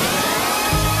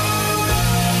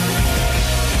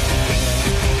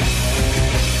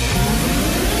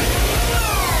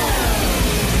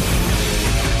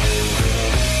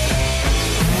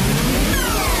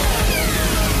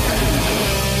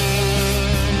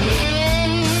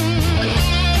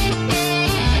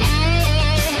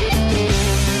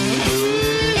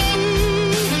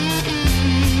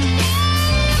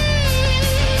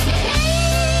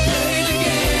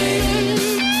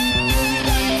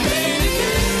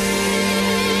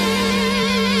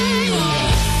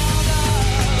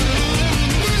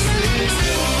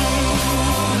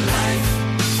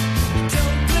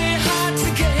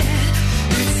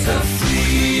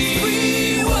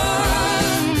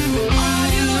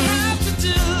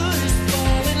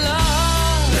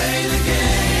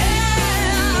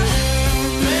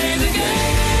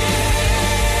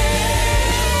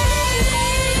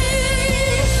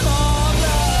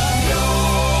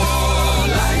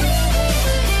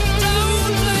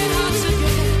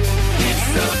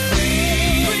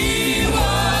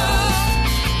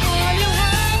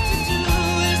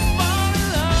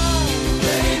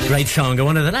 Great song,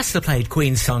 one of the lesser played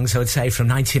Queen songs, I would say, from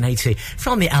 1980,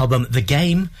 from the album The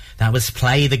Game. That was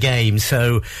Play the Game.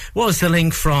 So, what was the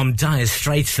link from Dire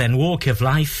Straits then? Walk of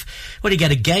Life. Well, you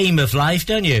get a game of life,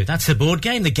 don't you? That's a board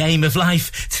game, the game of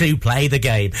life, to play the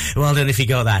game. Well done if you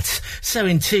got that. So,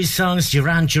 in two songs,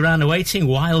 Duran Duran awaiting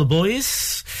Wild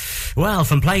Boys. Well,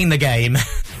 from playing the game...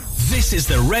 This is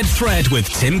the Red Thread with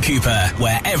Tim Cooper,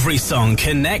 where every song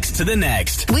connects to the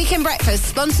next. Weekend Breakfast,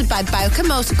 sponsored by Bowker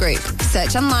Motor Group.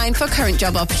 Search online for current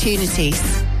job opportunities.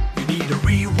 You need a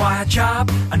rewired job,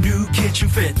 a new kitchen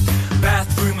fit,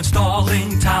 bathroom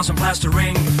installing, tiles and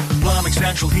plastering, plumbing,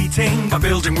 central heating, a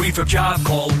building refurb job.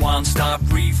 Call One Stop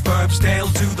Refurbs, Dale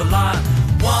to the lot.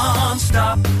 One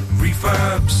Stop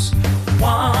Refurbs.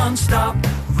 One Stop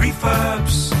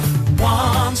Refurbs.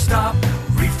 One Stop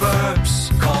Refurbs.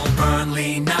 Call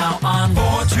Burnley now on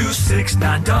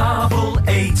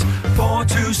 426-988.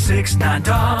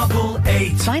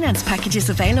 426-988. Finance packages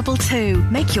available too.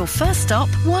 Make your first stop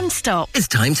One Stop. It's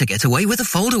time to get away with a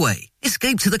foldaway.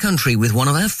 Escape to the country with one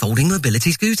of our folding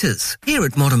mobility scooters. Here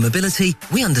at Modern Mobility,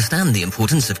 we understand the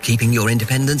importance of keeping your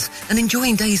independence and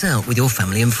enjoying days out with your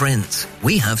family and friends.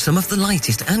 We have some of the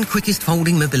lightest and quickest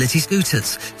folding mobility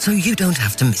scooters, so you don't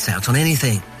have to miss out on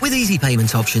anything. With easy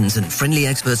payment options and friendly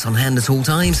experts on hand at all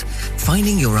times,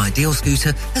 finding your ideal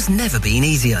scooter has never been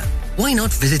easier. Why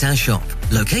not visit our shop,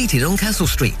 located on Castle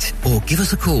Street, or give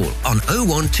us a call on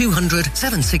 01200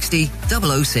 760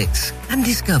 006 and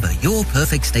discover your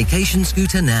perfect staycation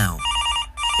scooter now.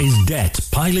 Is debt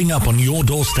piling up on your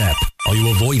doorstep? Are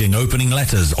you avoiding opening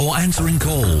letters or answering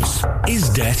calls? Is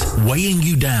debt weighing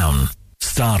you down?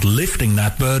 Start lifting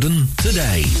that burden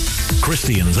today.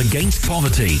 Christians Against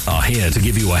Poverty are here to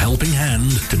give you a helping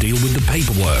hand to deal with the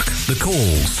paperwork, the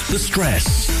calls, the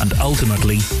stress, and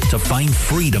ultimately to find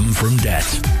freedom from debt.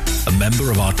 A member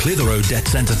of our Clitheroe Debt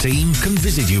Centre team can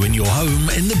visit you in your home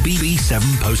in the BB7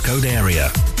 postcode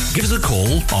area. Give us a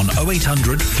call on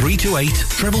 0800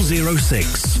 328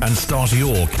 0006 and start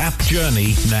your CAP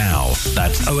journey now.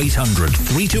 That's 0800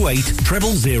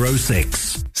 328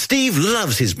 0006. Steve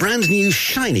loves his brand new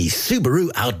shiny Subaru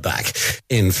Outback.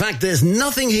 In fact, there's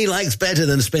nothing he likes better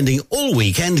than spending all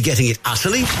weekend getting it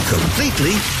utterly,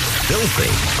 completely filthy.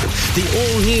 The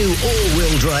all-new,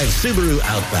 all-wheel drive Subaru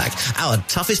Outback, our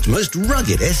toughest, most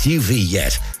rugged SUV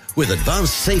yet. With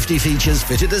advanced safety features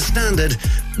fitted as standard,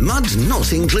 mud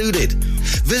not included.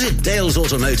 Visit Dales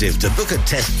Automotive to book a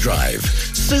test drive.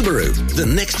 Subaru, the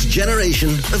next generation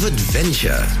of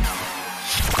adventure.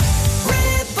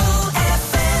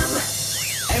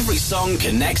 Every song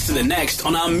connects to the next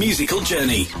on our musical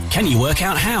journey. Can you work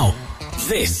out how?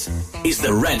 This is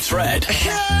the Red Thread.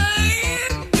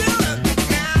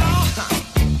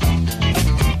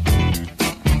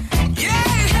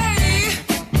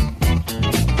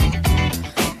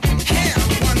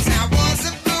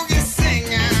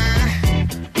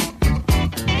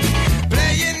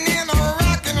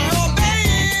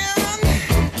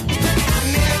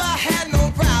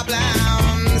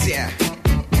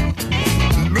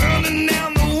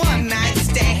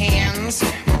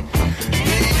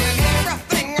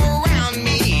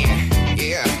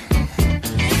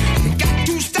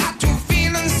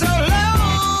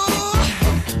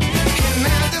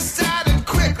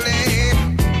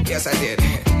 Yes, I did.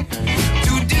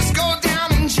 To disco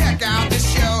down and check out the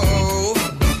show.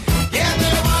 Yeah,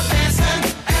 they were dancing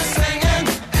and singing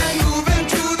and moving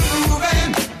to the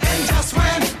grooving. And just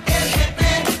when it hit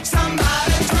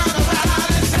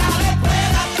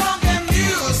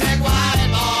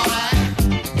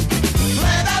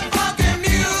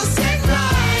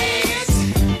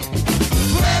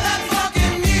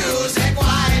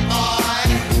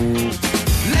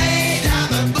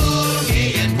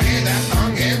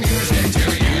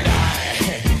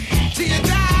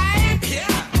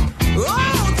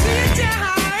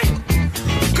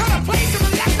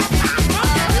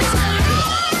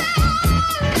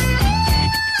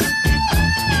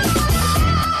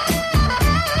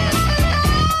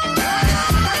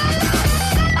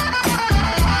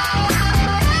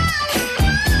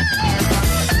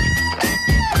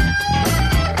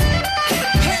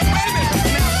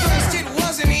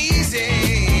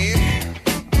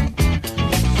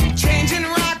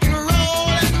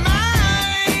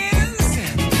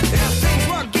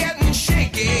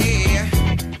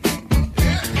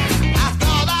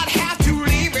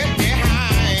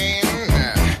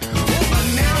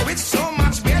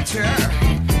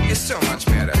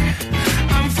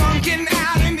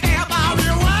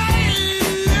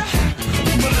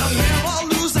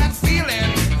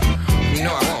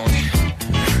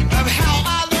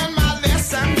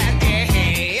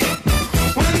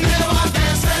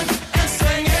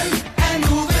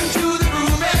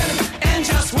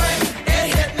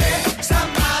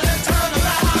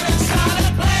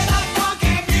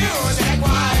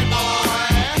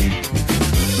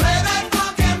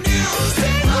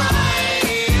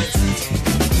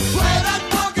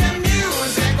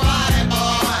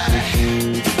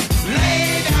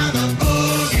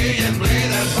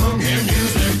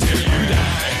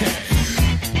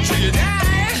you die.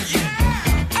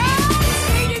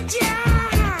 Oh, die.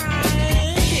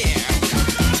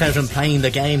 So from playing the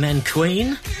game then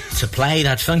Queen to play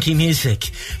that funky music.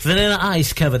 Vanilla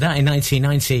Ice covered that in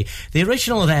 1990. The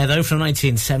original there though from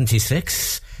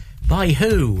 1976. By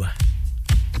who?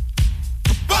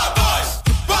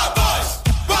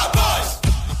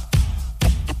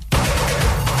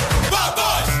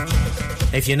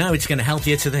 If you know, it's going to help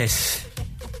you to this.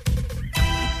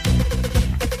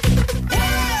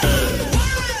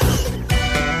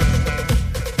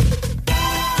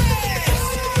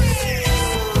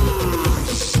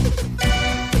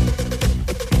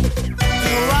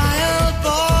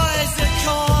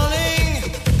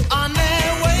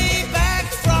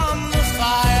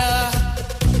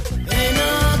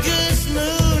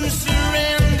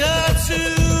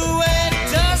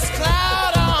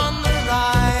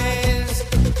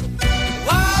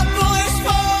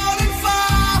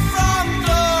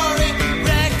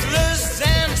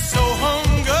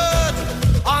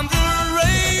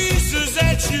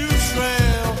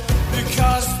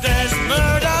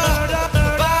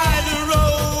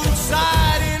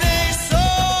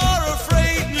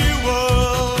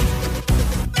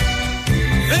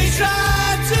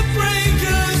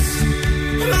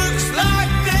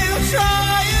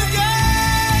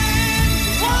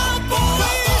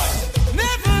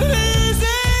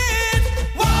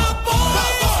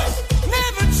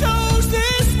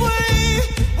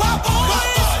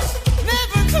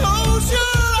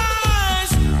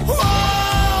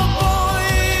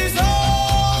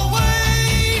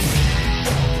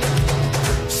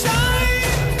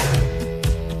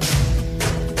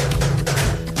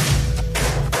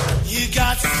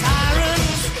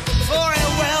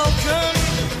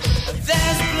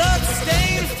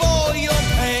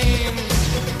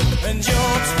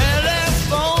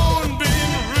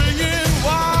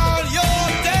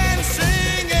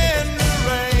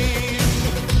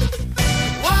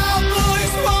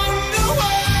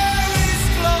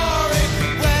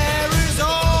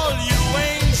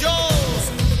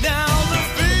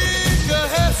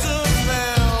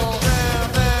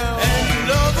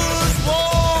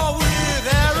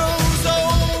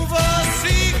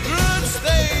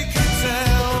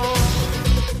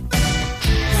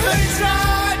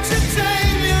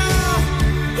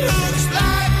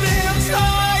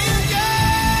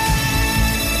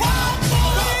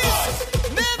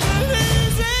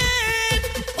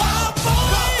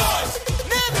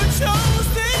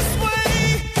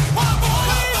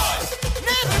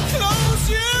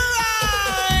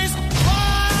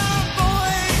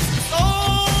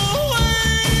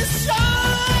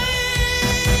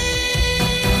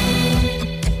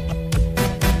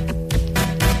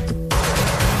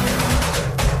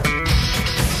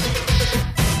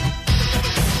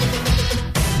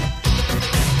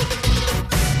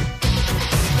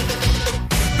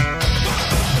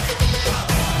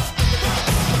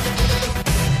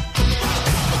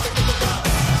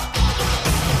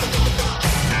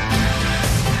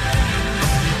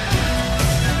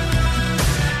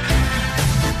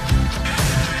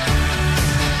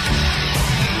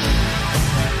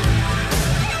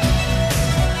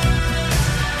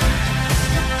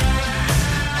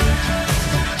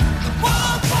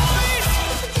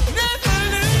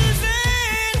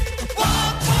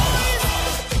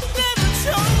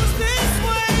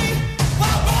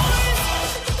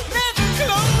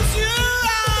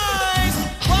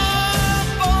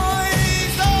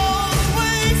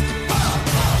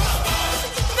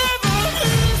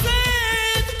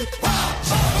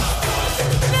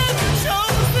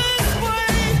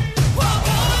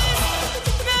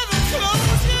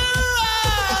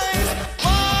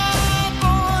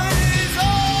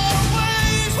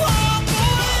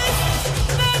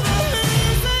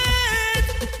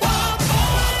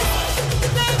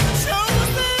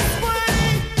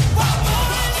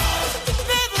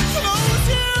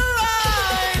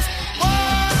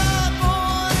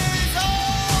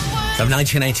 From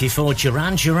 1984,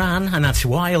 Duran Duran, and that's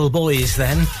Wild Boys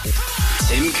then.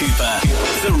 Tim Cooper,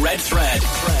 The Red Thread.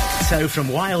 So from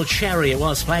Wild Cherry, it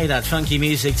was play that funky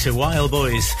music to Wild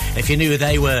Boys. If you knew who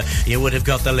they were, you would have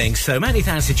got the links. So many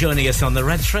thanks for joining us on The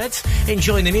Red Thread,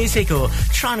 enjoying the music or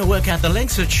trying to work out the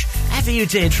links, whichever you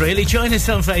did, really. Join us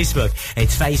on Facebook.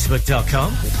 It's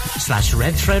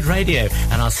facebook.com/Red Thread Radio.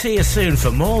 And I'll see you soon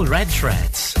for more Red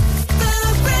Threads.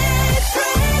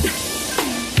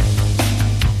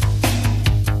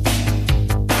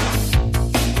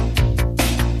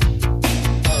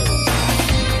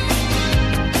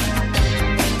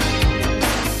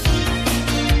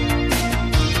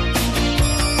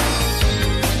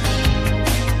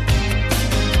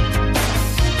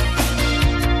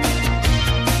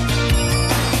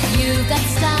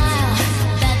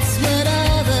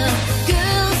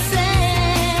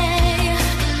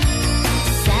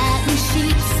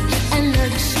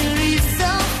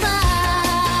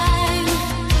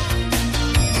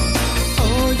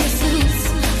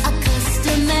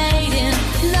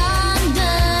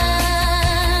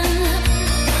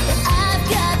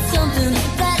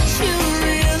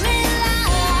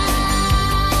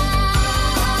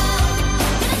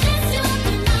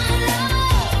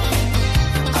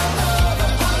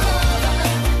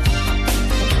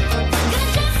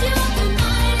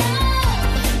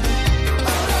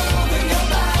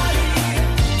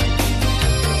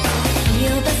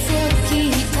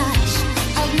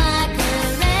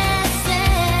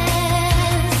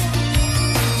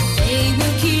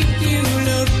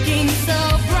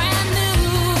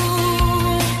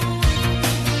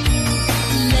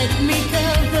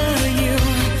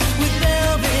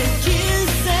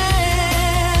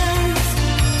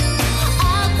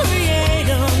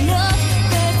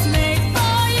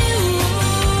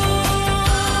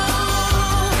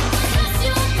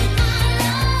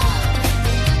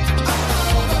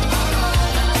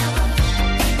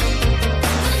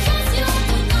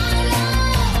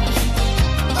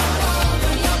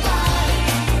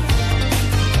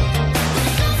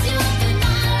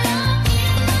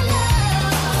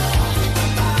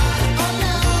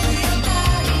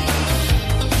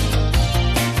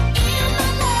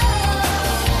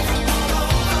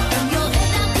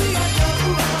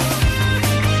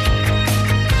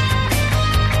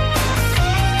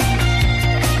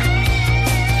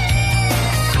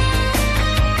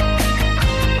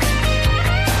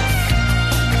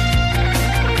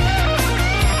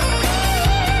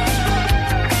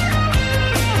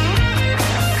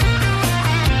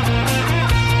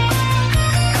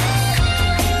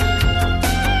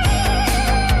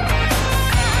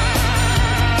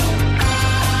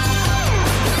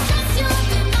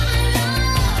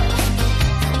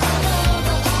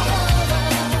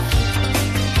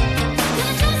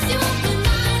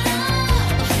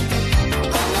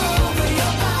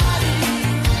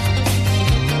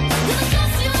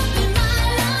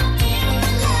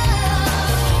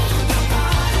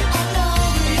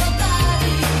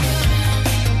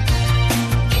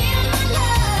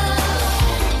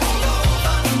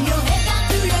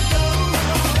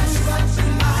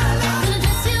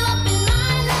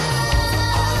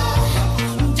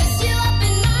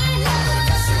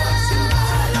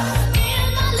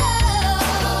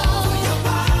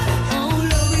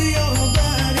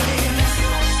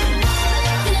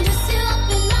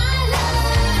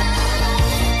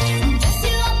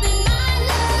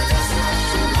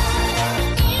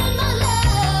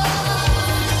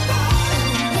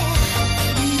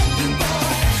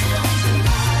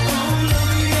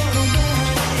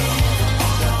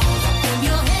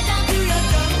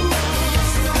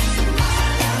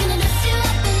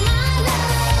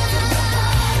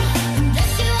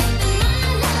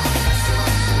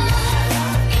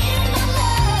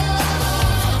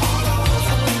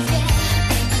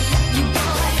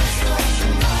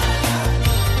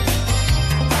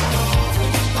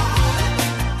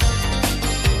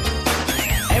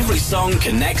 song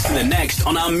connects to the next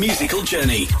on our musical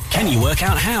journey. Can you work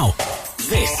out how?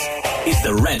 This is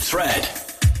the Red Thread.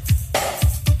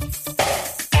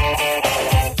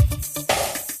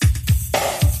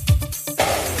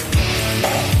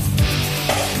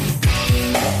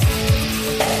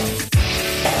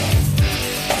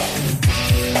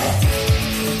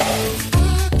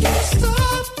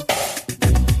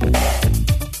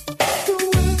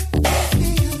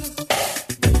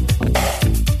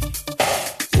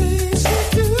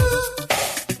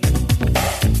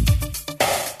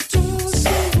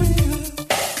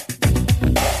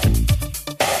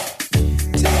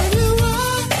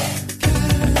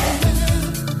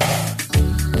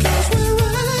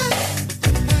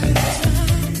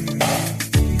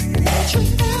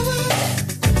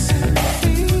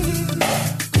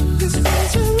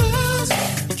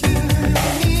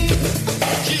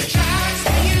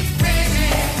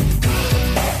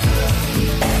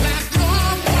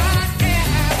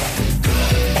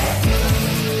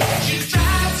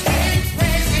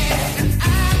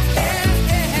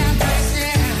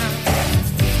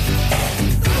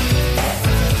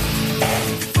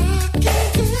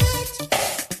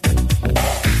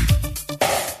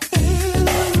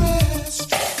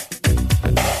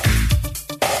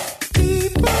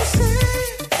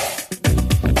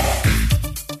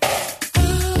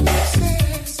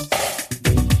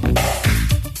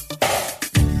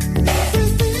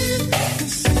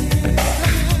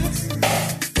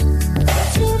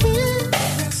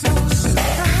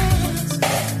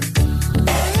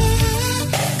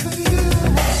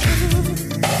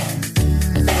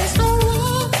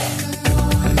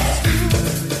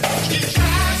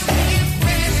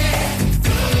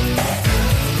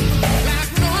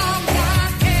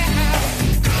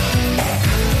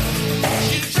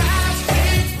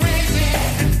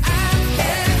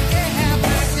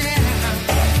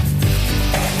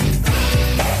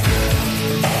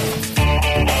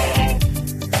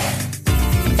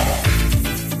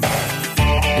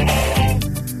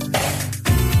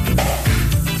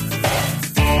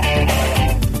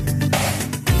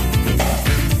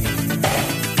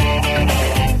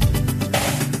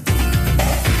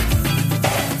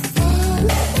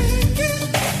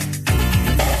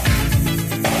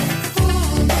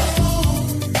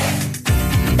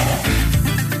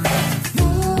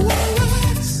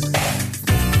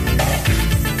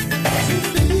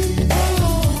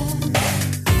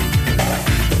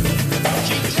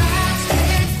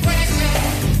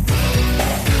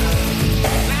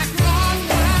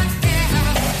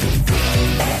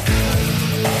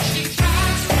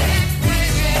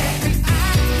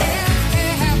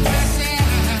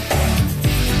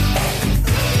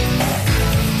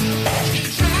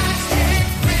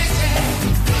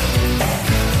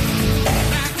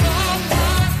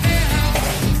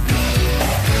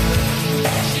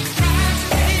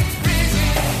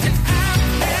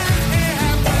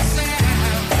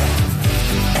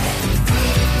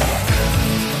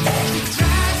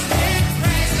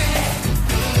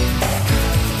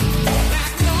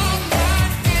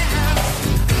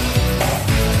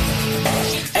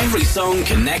 Every song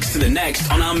connects to the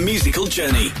next on our musical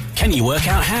journey. Can you work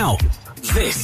out how? This